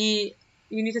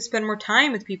to spend more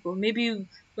time with people. Maybe you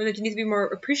learned that you need to be more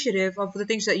appreciative of the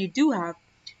things that you do have.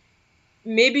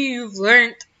 Maybe you've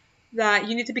learned that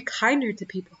you need to be kinder to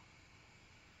people.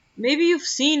 Maybe you've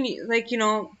seen, like, in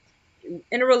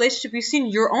a relationship, you've seen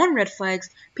your own red flags.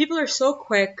 People are so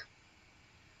quick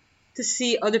to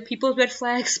see other people's red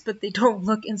flags, but they don't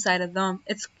look inside of them.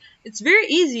 It's very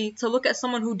easy to look at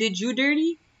someone who did you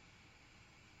dirty,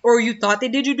 or you thought they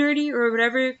did you dirty, or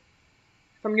whatever,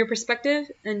 from your perspective,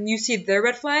 and you see their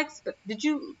red flags, but did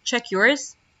you check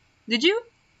yours? Did you?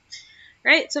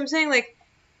 Right? So I'm saying, like,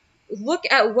 look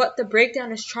at what the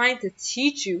breakdown is trying to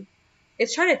teach you.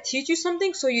 It's trying to teach you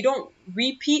something so you don't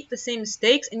repeat the same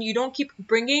mistakes and you don't keep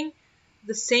bringing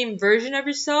the same version of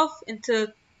yourself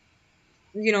into,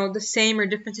 the same or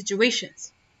different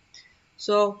situations.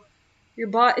 So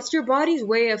it's your body's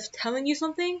way of telling you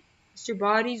something. It's your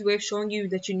body's way of showing you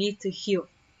that you need to heal.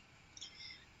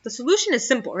 The solution is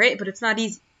simple, right? But it's not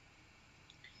easy.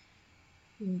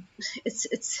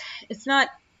 It's not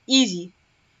easy.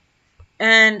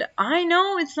 And I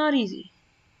know it's not easy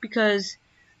because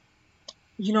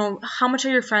how much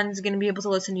are your friends going to be able to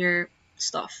listen to your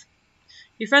stuff?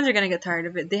 Your friends are going to get tired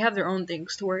of it. They have their own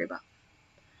things to worry about.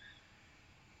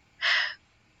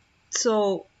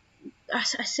 So, I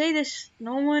say this,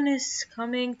 no one is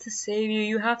coming to save you.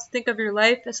 You have to think of your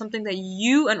life as something that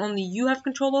you and only you have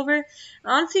control over. And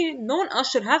honestly, no one else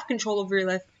should have control over your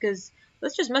life because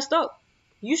that's just messed up.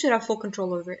 You should have full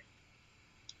control over it.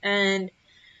 And,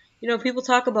 people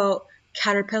talk about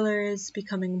caterpillars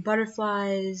becoming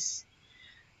butterflies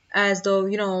as though,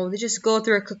 they just go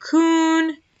through a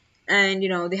cocoon and,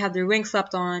 they have their wings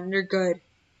slapped on, they're good.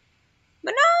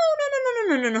 But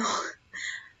no.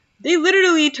 They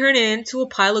literally turn into a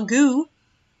pile of goo,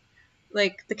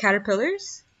 like the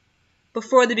caterpillars,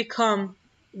 before they become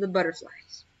the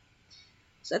butterflies.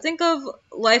 So I think of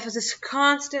life as this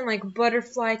constant, like,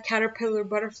 butterfly, caterpillar.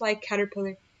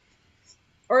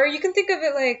 Or you can think of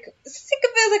it like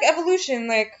evolution.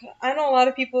 Like, I know a lot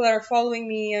of people that are following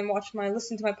me and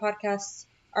listen to my podcasts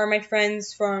are my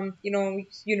friends from,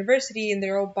 university, and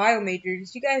they're all bio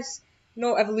majors. You guys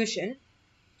know evolution.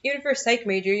 Even if you're a psych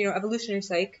major, evolutionary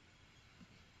psych.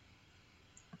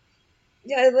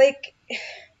 Yeah, like,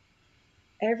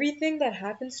 everything that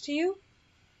happens to you,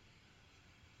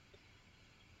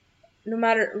 no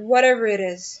matter whatever it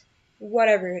is,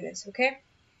 okay?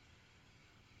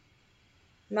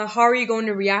 Now, how are you going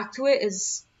to react to it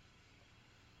is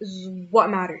what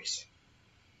matters,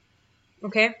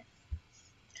 okay?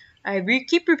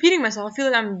 Keep repeating myself. I feel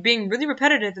like I'm being really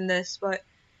repetitive in this, but,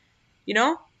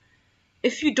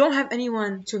 if you don't have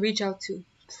anyone to reach out to,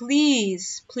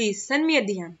 please send me a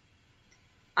DM.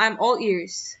 I'm all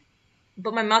ears,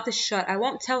 but my mouth is shut. I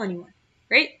won't tell anyone,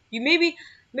 right? Maybe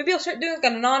I'll start doing like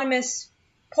an anonymous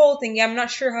poll thing. Yeah, I'm not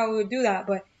sure how I would do that,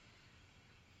 but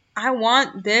I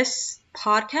want this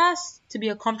podcast to be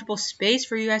a comfortable space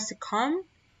for you guys to come.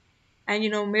 And,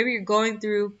 maybe you're going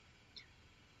through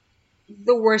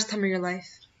the worst time of your life,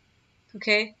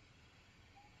 okay?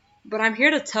 But I'm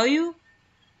here to tell you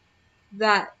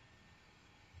that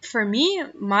for me,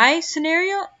 my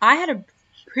scenario, I had a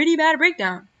pretty bad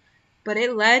breakdown, but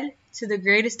it led to the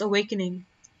greatest awakening,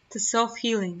 to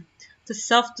self-healing, to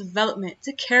self-development,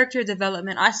 to character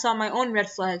development. I saw my own red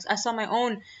flags. I saw my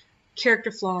own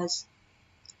character flaws.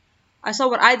 I saw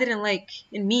what I didn't like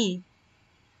in me,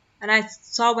 and I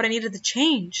saw what I needed to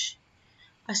change.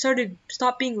 I started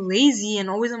stop being lazy and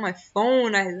always on my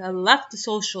phone. I left the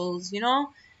socials,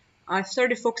 I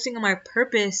started focusing on my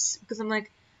purpose because I'm like,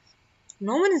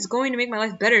 no one is going to make my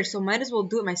life better, so might as well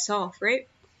do it myself, right?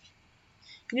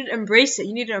 You need to embrace it.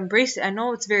 You need to embrace it. I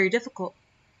know it's very difficult.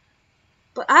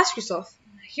 But ask yourself,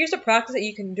 here's a practice that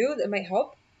you can do that might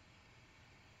help.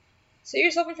 Sit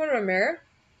yourself in front of a mirror.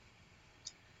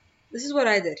 This is what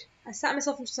I did. I sat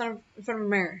myself in front of a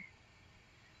mirror.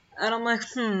 And I'm like,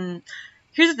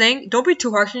 Here's the thing. Don't be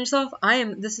too harsh on yourself.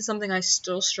 This is something I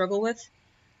still struggle with.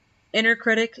 Inner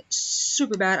critic,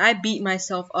 super bad. I beat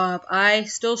myself up. I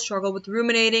still struggle with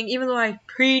ruminating. Even though I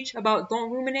preach about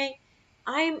don't ruminate,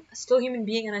 I'm still a human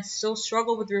being and I still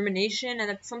struggle with rumination. And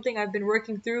it's something I've been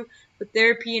working through with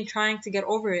therapy and trying to get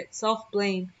over it.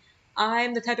 Self-blame.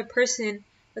 I'm the type of person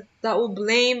that will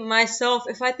blame myself.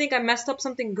 If I think I messed up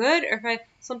something good, or if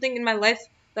something in my life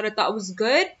that I thought was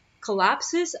good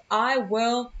collapses, I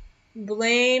will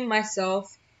blame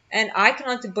myself. And I can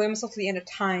honestly blame myself to the end of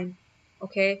time.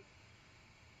 Okay?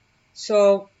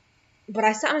 So, but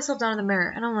I sat myself down in the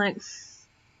mirror and I'm like,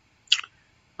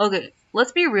 okay,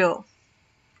 let's be real.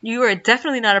 You are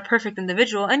definitely not a perfect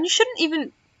individual and you shouldn't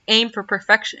even aim for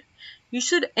perfection. You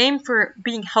should aim for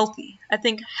being healthy. I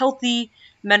think healthy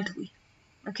mentally.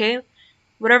 Okay?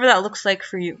 Whatever that looks like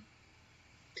for you.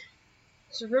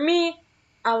 So for me,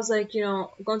 I was like,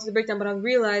 going to the breakdown, but I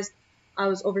realized I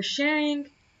was oversharing.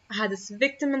 I had this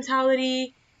victim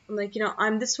mentality. I'm like,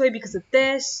 I'm this way because of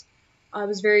this. I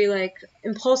was very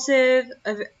impulsive,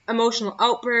 emotional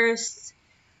outbursts.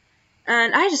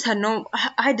 And I just had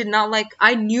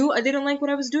I knew I didn't like what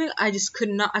I was doing. I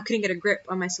couldn't get a grip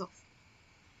on myself.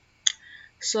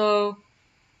 So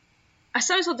I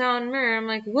sat myself down in the mirror. I'm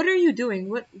like, what are you doing?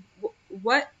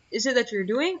 What is it that you're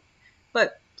doing?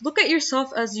 But look at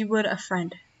yourself as you would a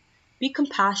friend. Be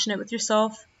compassionate with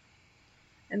yourself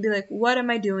and be like, what am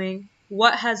I doing?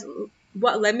 What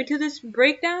led me to this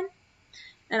breakdown?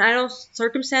 And I know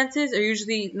circumstances are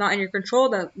usually not in your control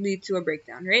that lead to a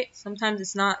breakdown, right? Sometimes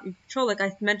it's not in your control. Like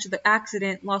I mentioned, the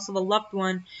accident, loss of a loved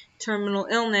one, terminal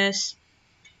illness.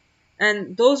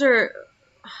 And those are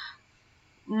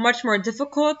much more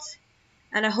difficult.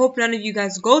 And I hope none of you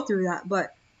guys go through that.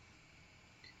 But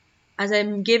as I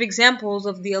gave examples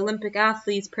of the Olympic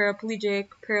athletes, paraplegic,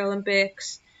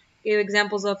 Paralympics, gave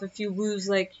examples of if you lose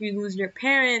your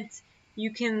parent,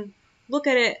 you can look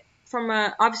at it from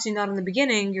obviously not in the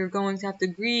beginning, you're going to have to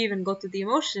grieve and go through the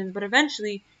emotions, but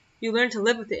eventually you learn to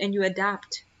live with it and you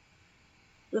adapt.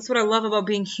 That's what I love about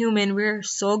being human. We're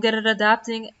so good at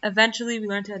adapting. Eventually we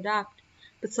learn to adapt.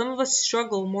 But some of us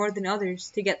struggle more than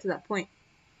others to get to that point.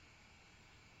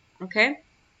 Okay?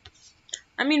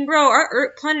 I mean, bro,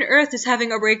 our planet Earth is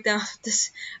having a breakdown of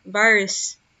this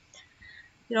virus.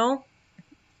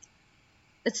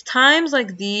 It's times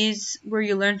like these where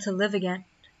you learn to live again.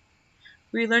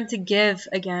 Where you learn to give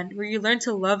again. Where you learn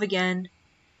to love again.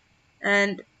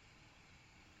 And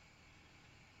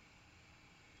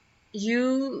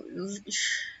you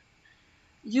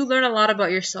learn a lot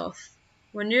about yourself.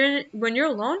 When you're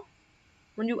alone,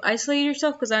 when you isolate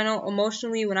yourself, because I know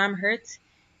emotionally when I'm hurt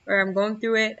or I'm going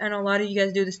through it, I know a lot of you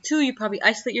guys do this too, you probably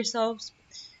isolate yourselves.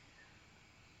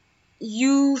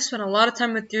 You spend a lot of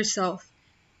time with yourself.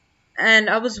 And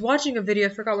I was watching a video,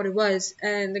 I forgot what it was,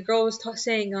 and the girl was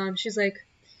saying, she's like,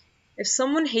 if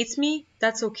someone hates me,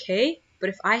 that's okay, but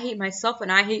if I hate myself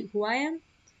and I hate who I am,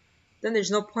 then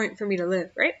there's no point for me to live,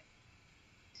 right?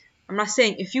 I'm not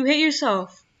saying if you hate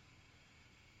yourself,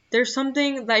 there's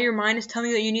something that your mind is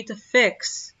telling you that you need to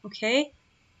fix, okay?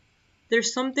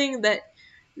 There's something that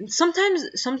sometimes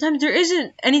there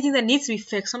isn't anything that needs to be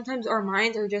fixed. Sometimes our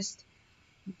minds are just,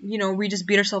 we just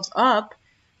beat ourselves up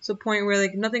to the point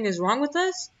where nothing is wrong with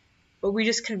us, but we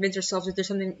just convince ourselves that there's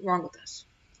something wrong with us,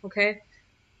 okay?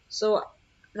 So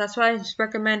that's why I just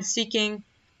recommend seeking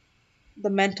the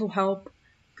mental help,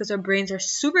 because our brains are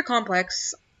super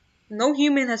complex. No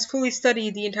human has fully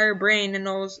studied the entire brain and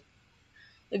knows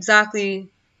exactly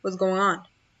what's going on.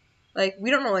 We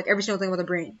don't know every single thing about the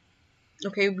brain.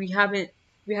 Okay, we haven't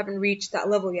reached that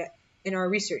level yet in our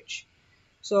research.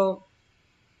 So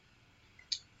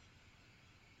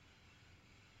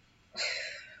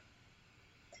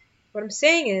what I'm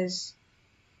saying is,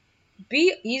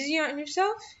 be easy on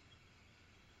yourself.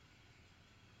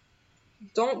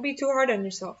 Don't be too hard on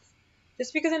yourself.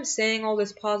 Just because I'm saying all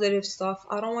this positive stuff,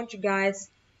 I don't want you guys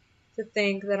to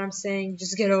think that I'm saying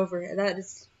just get over it. That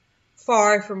is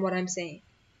far from what I'm saying.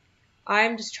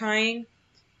 I'm just trying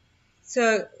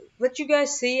to let you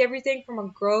guys see everything from a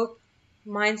growth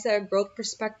mindset, growth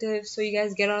perspective, so you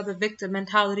guys get out of the victim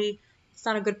mentality. It's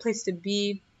not a good place to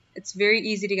be. It's very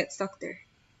easy to get stuck there.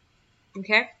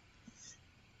 Okay?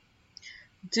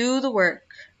 Do the work.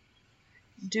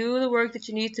 Do the work that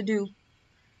you need to do.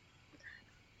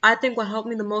 I think what helped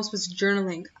me the most was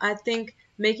journaling. I think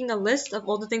making a list of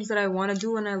all the things that I want to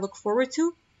do and I look forward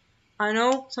to. I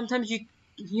know sometimes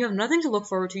you have nothing to look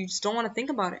forward to. You just don't want to think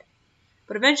about it.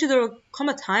 But eventually there will come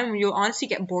a time when you'll honestly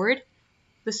get bored.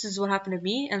 This is what happened to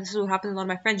me, and this is what happened to a lot of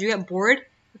my friends. You get bored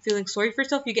of feeling sorry for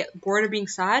yourself. You get bored of being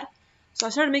sad. So I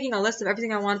started making a list of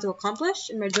everything I wanted to accomplish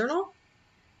in my journal.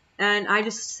 And I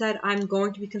just said I'm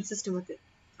going to be consistent with it.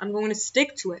 I'm going to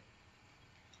stick to it,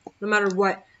 no matter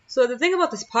what. So the thing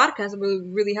about this podcast that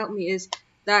really helped me is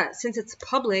that since it's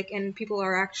public and people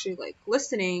are actually like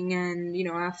listening and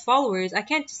I have followers, I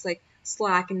can't just like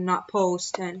slack and not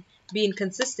post and be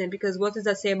inconsistent, because what does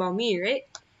that say about me, right?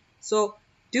 So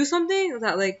do something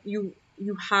that like you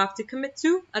have to commit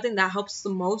to. I think that helps the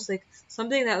most. Like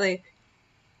something that like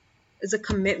is a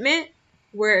commitment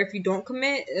where if you don't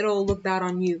commit, it'll look bad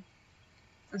on you.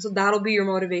 And so that'll be your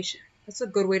motivation. That's a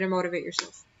good way to motivate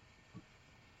yourself.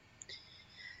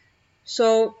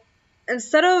 So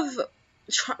instead of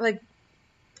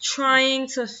trying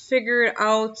to figure it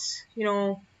out,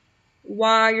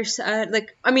 why you're sad,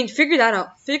 figure that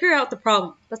out. Figure out the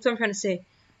problem. That's what I'm trying to say.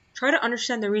 Try to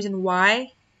understand the reason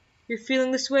why you're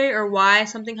feeling this way or why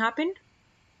something happened.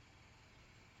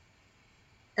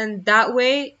 And that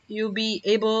way you'll be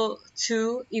able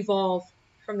to evolve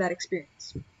from that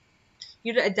experience.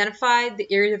 You need to identify the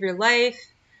areas of your life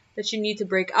that you need to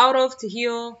break out of to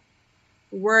heal,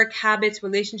 work, habits,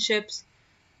 relationships,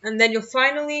 and then you'll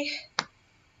finally,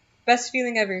 best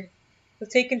feeling ever, you'll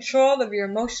take control of your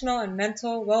emotional and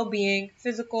mental well-being,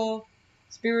 physical,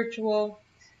 spiritual.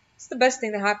 It's the best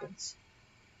thing that happens.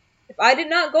 If I did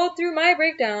not go through my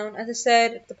breakdown, as I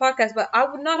said, the podcast, but I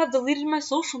would not have deleted my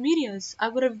social medias. I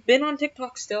would have been on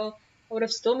TikTok still. I would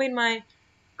have still made my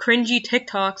cringy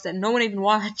TikToks that no one even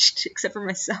watched except for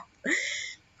myself.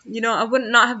 I would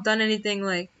not have done anything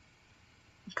like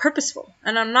purposeful.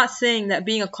 And I'm not saying that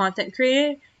being a content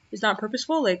creator is not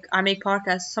purposeful. Like I make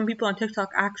podcasts. Some people on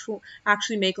TikTok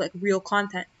actually make like real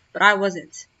content, but I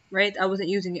wasn't, right? I wasn't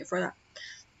using it for that.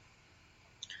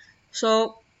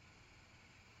 So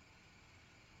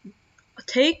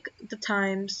take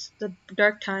the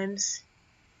dark times,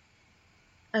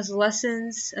 as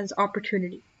lessons, as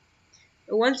opportunity.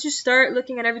 But once you start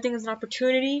looking at everything as an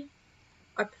opportunity,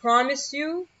 I promise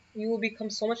you will become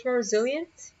so much more resilient,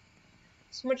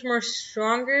 so much more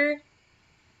stronger,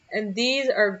 and these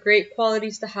are great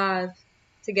qualities to have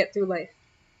to get through life.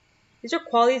 These are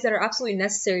qualities that are absolutely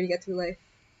necessary to get through life.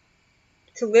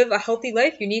 To live a healthy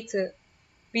life, you need to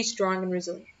be strong and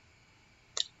resilient.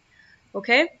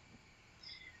 Okay?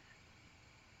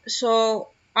 So,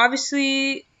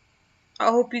 obviously,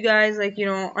 I hope you guys,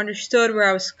 understood where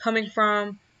I was coming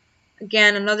from.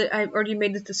 Again, I already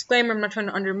made this disclaimer. I'm not trying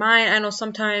to undermine. I know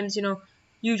sometimes,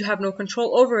 you have no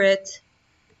control over it.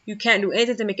 You can't do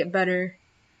anything to make it better.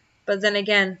 But then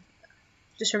again,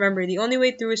 just remember, the only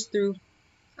way through is through.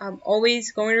 I'm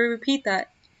always going to repeat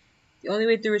that. The only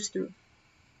way through is through.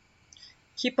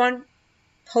 Keep on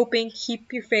hoping.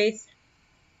 Keep your faith.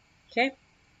 Okay?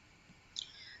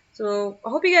 So, I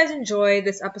hope you guys enjoyed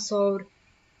this episode.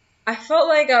 I felt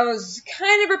like I was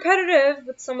kind of repetitive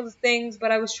with some of the things, but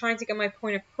I was trying to get my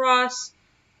point across.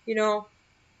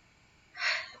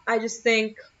 I just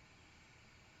think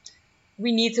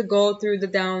we need to go through the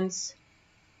downs,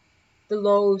 the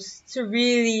lows, to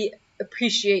really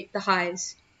appreciate the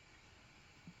highs.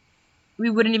 We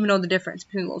wouldn't even know the difference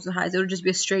between lows and highs. It would just be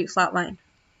a straight, flat line.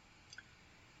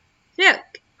 Yeah,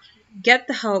 get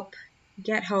the help.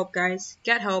 Get help, guys.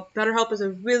 Get help. BetterHelp is a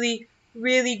really,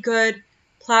 really good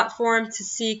platform to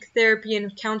seek therapy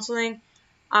and counseling.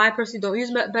 I personally don't use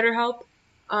BetterHelp.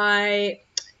 I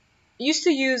used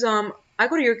to use, I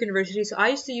go to York University, so I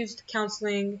used to use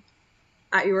counseling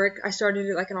at York. I started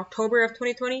it in October of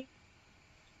 2020.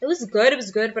 It was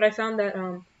good, but I found that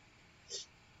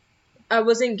I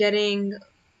wasn't getting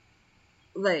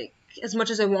as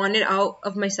much as I wanted out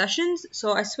of my sessions,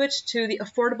 so I switched to the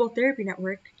Affordable Therapy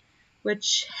Network,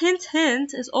 which, hint,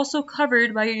 hint, is also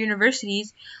covered by your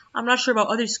universities. I'm not sure about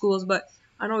other schools, but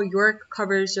I know York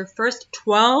covers their first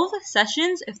 12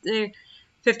 sessions if they're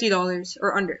 $50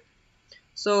 or under.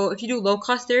 So if you do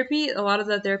low-cost therapy, a lot of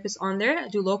the therapists on there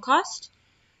do low-cost,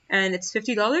 and it's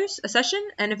 $50 a session,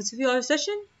 and if it's $50 a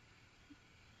session,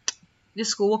 the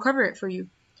school will cover it for you.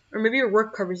 Or maybe your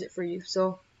work covers it for you.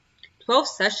 So 12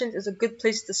 sessions is a good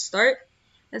place to start.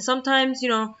 And sometimes,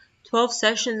 12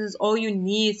 sessions is all you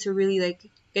need to really,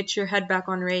 get your head back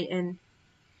on right and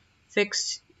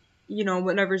fix,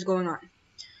 whatever's going on.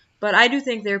 But I do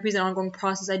think therapy is an ongoing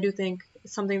process. I do think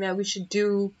it's something that we should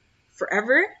do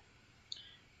forever.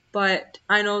 But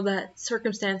I know that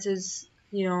circumstances,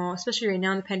 especially right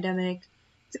now in the pandemic,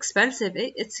 it's expensive.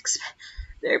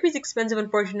 Therapy is expensive,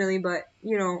 unfortunately, but,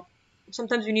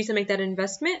 sometimes you need to make that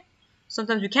investment.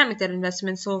 Sometimes you can't make that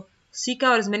investment. So seek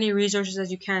out as many resources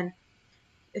as you can.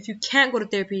 If you can't go to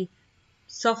therapy,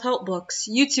 self-help books,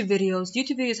 YouTube videos.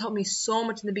 YouTube videos helped me so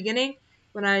much in the beginning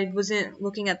when I wasn't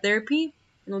looking at therapy.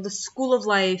 The School of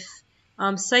Life,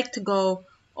 Psych to Go,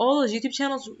 all those YouTube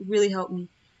channels really helped me.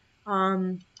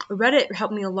 Reddit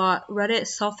helped me a lot. Reddit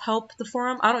self-help, the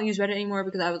forum. I don't use Reddit anymore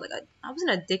because I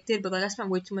wasn't addicted, but I spent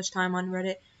way too much time on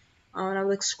Reddit. And I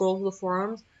would scroll through the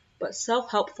forums. But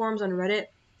self-help forums on Reddit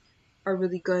are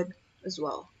really good as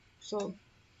well. So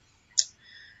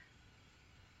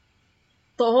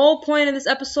the whole point of this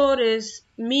episode is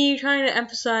me trying to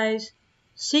emphasize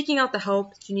seeking out the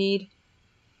help that you need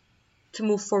to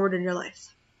move forward in your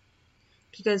life.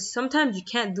 Because sometimes you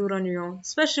can't do it on your own.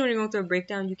 Especially when you're going through a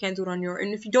breakdown, you can't do it on your own.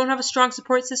 And if you don't have a strong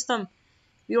support system,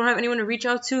 you don't have anyone to reach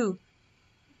out to,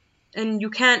 and you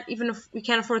can't, even if you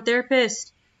can't afford a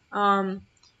therapist,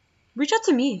 reach out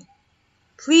to me.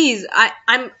 Please,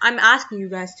 I'm asking you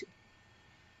guys to.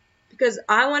 Because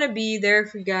I want to be there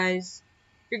for you guys.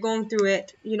 If you're going through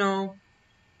it,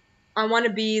 I want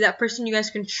to be that person you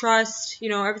guys can trust.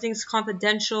 Everything's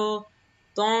confidential.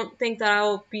 Don't think that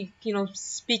I'll be,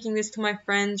 speaking this to my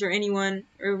friends or anyone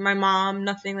or my mom,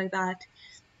 nothing like that.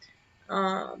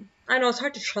 I know it's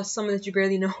hard to trust someone that you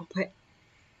barely know, but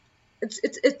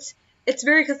it's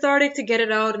very cathartic to get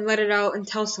it out and let it out and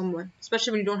tell someone,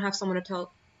 especially when you don't have someone to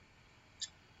tell.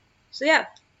 So yeah,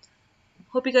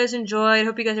 hope you guys enjoyed.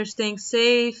 Hope you guys are staying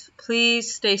safe.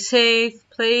 Please stay safe.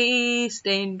 Please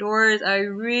stay indoors. I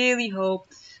really hope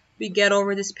we get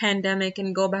over this pandemic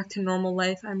and go back to normal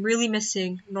life. I'm really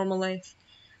missing normal life.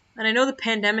 And I know the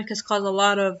pandemic has caused a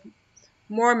lot of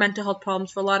more mental health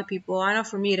problems for a lot of people. I know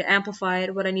for me, to amplify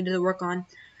what I needed to work on.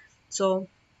 So,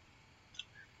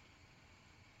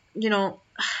 the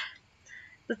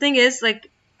thing is,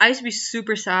 I used to be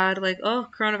super sad, oh,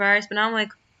 coronavirus, but now I'm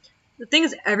like, the thing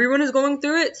is, everyone is going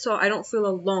through it, so I don't feel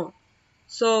alone.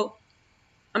 So,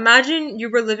 imagine you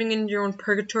were living in your own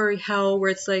purgatory hell where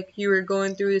it's like you were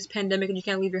going through this pandemic and you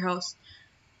can't leave your house.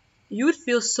 You would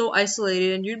feel so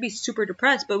isolated and you'd be super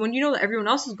depressed. But when you know that everyone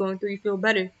else is going through, you feel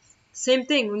better. Same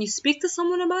thing. When you speak to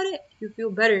someone about it, you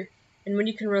feel better. And when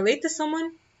you can relate to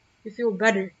someone, you feel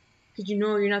better. Because you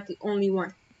know you're not the only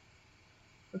one.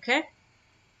 Okay?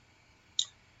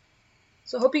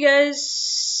 So I hope you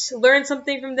guys learn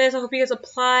something from this. I hope you guys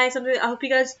apply something. I hope you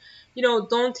guys,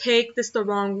 don't take this the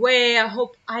wrong way.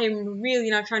 I am really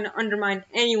not trying to undermine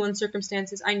anyone's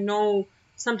circumstances. I know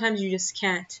sometimes you just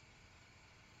can't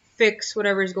fix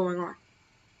whatever is going on,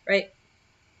 right?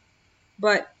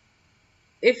 But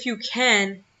if you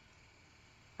can,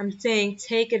 I'm saying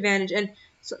take advantage. And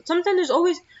so sometimes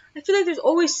I feel like there's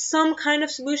always some kind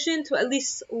of solution to at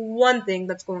least one thing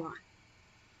that's going on.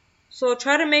 So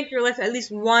try to make your life at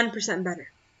least 1% better,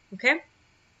 okay?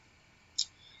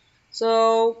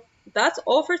 So that's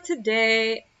all for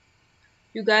today.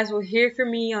 You guys will hear from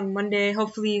me on Monday.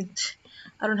 Hopefully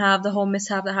I don't have the whole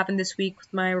mishap that happened this week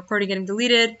with my recording getting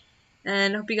deleted.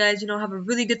 And I hope you guys, have a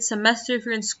really good semester if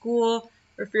you're in school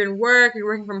or if you're in work, you're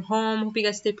working from home. Hope you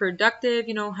guys stay productive,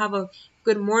 have a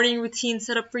good morning routine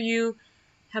set up for you.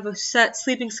 Have a set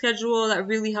sleeping schedule that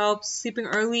really helps. Sleeping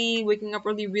early, waking up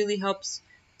early really helps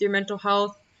with your mental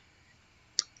health.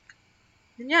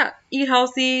 And yeah, eat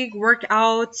healthy, work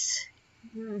out,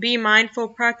 be mindful,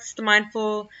 practice the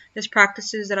mindfulness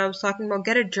practices that I was talking about.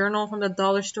 Get a journal from the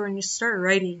dollar store and just start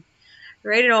writing.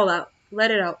 Write it all out.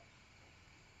 Let it out.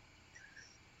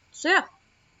 So yeah.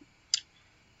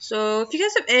 So if you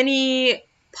guys have any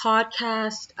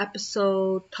podcast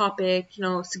episode topic,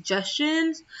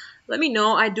 suggestions, let me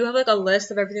know. I do have a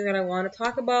list of everything that I want to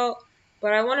talk about,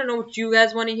 but I want to know what you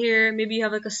guys want to hear. Maybe you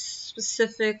have a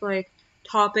specific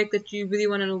topic that you really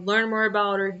want to learn more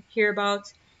about or hear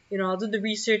about. I'll do the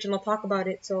research and I'll talk about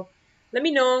it. So let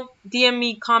me know. DM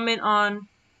me, comment on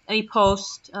any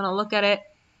post, and I'll look at it.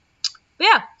 But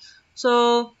yeah,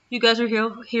 so you guys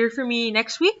will hear from me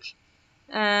next week.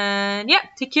 And yeah,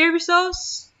 take care of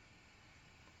yourselves.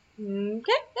 Okay,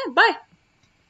 yeah, bye.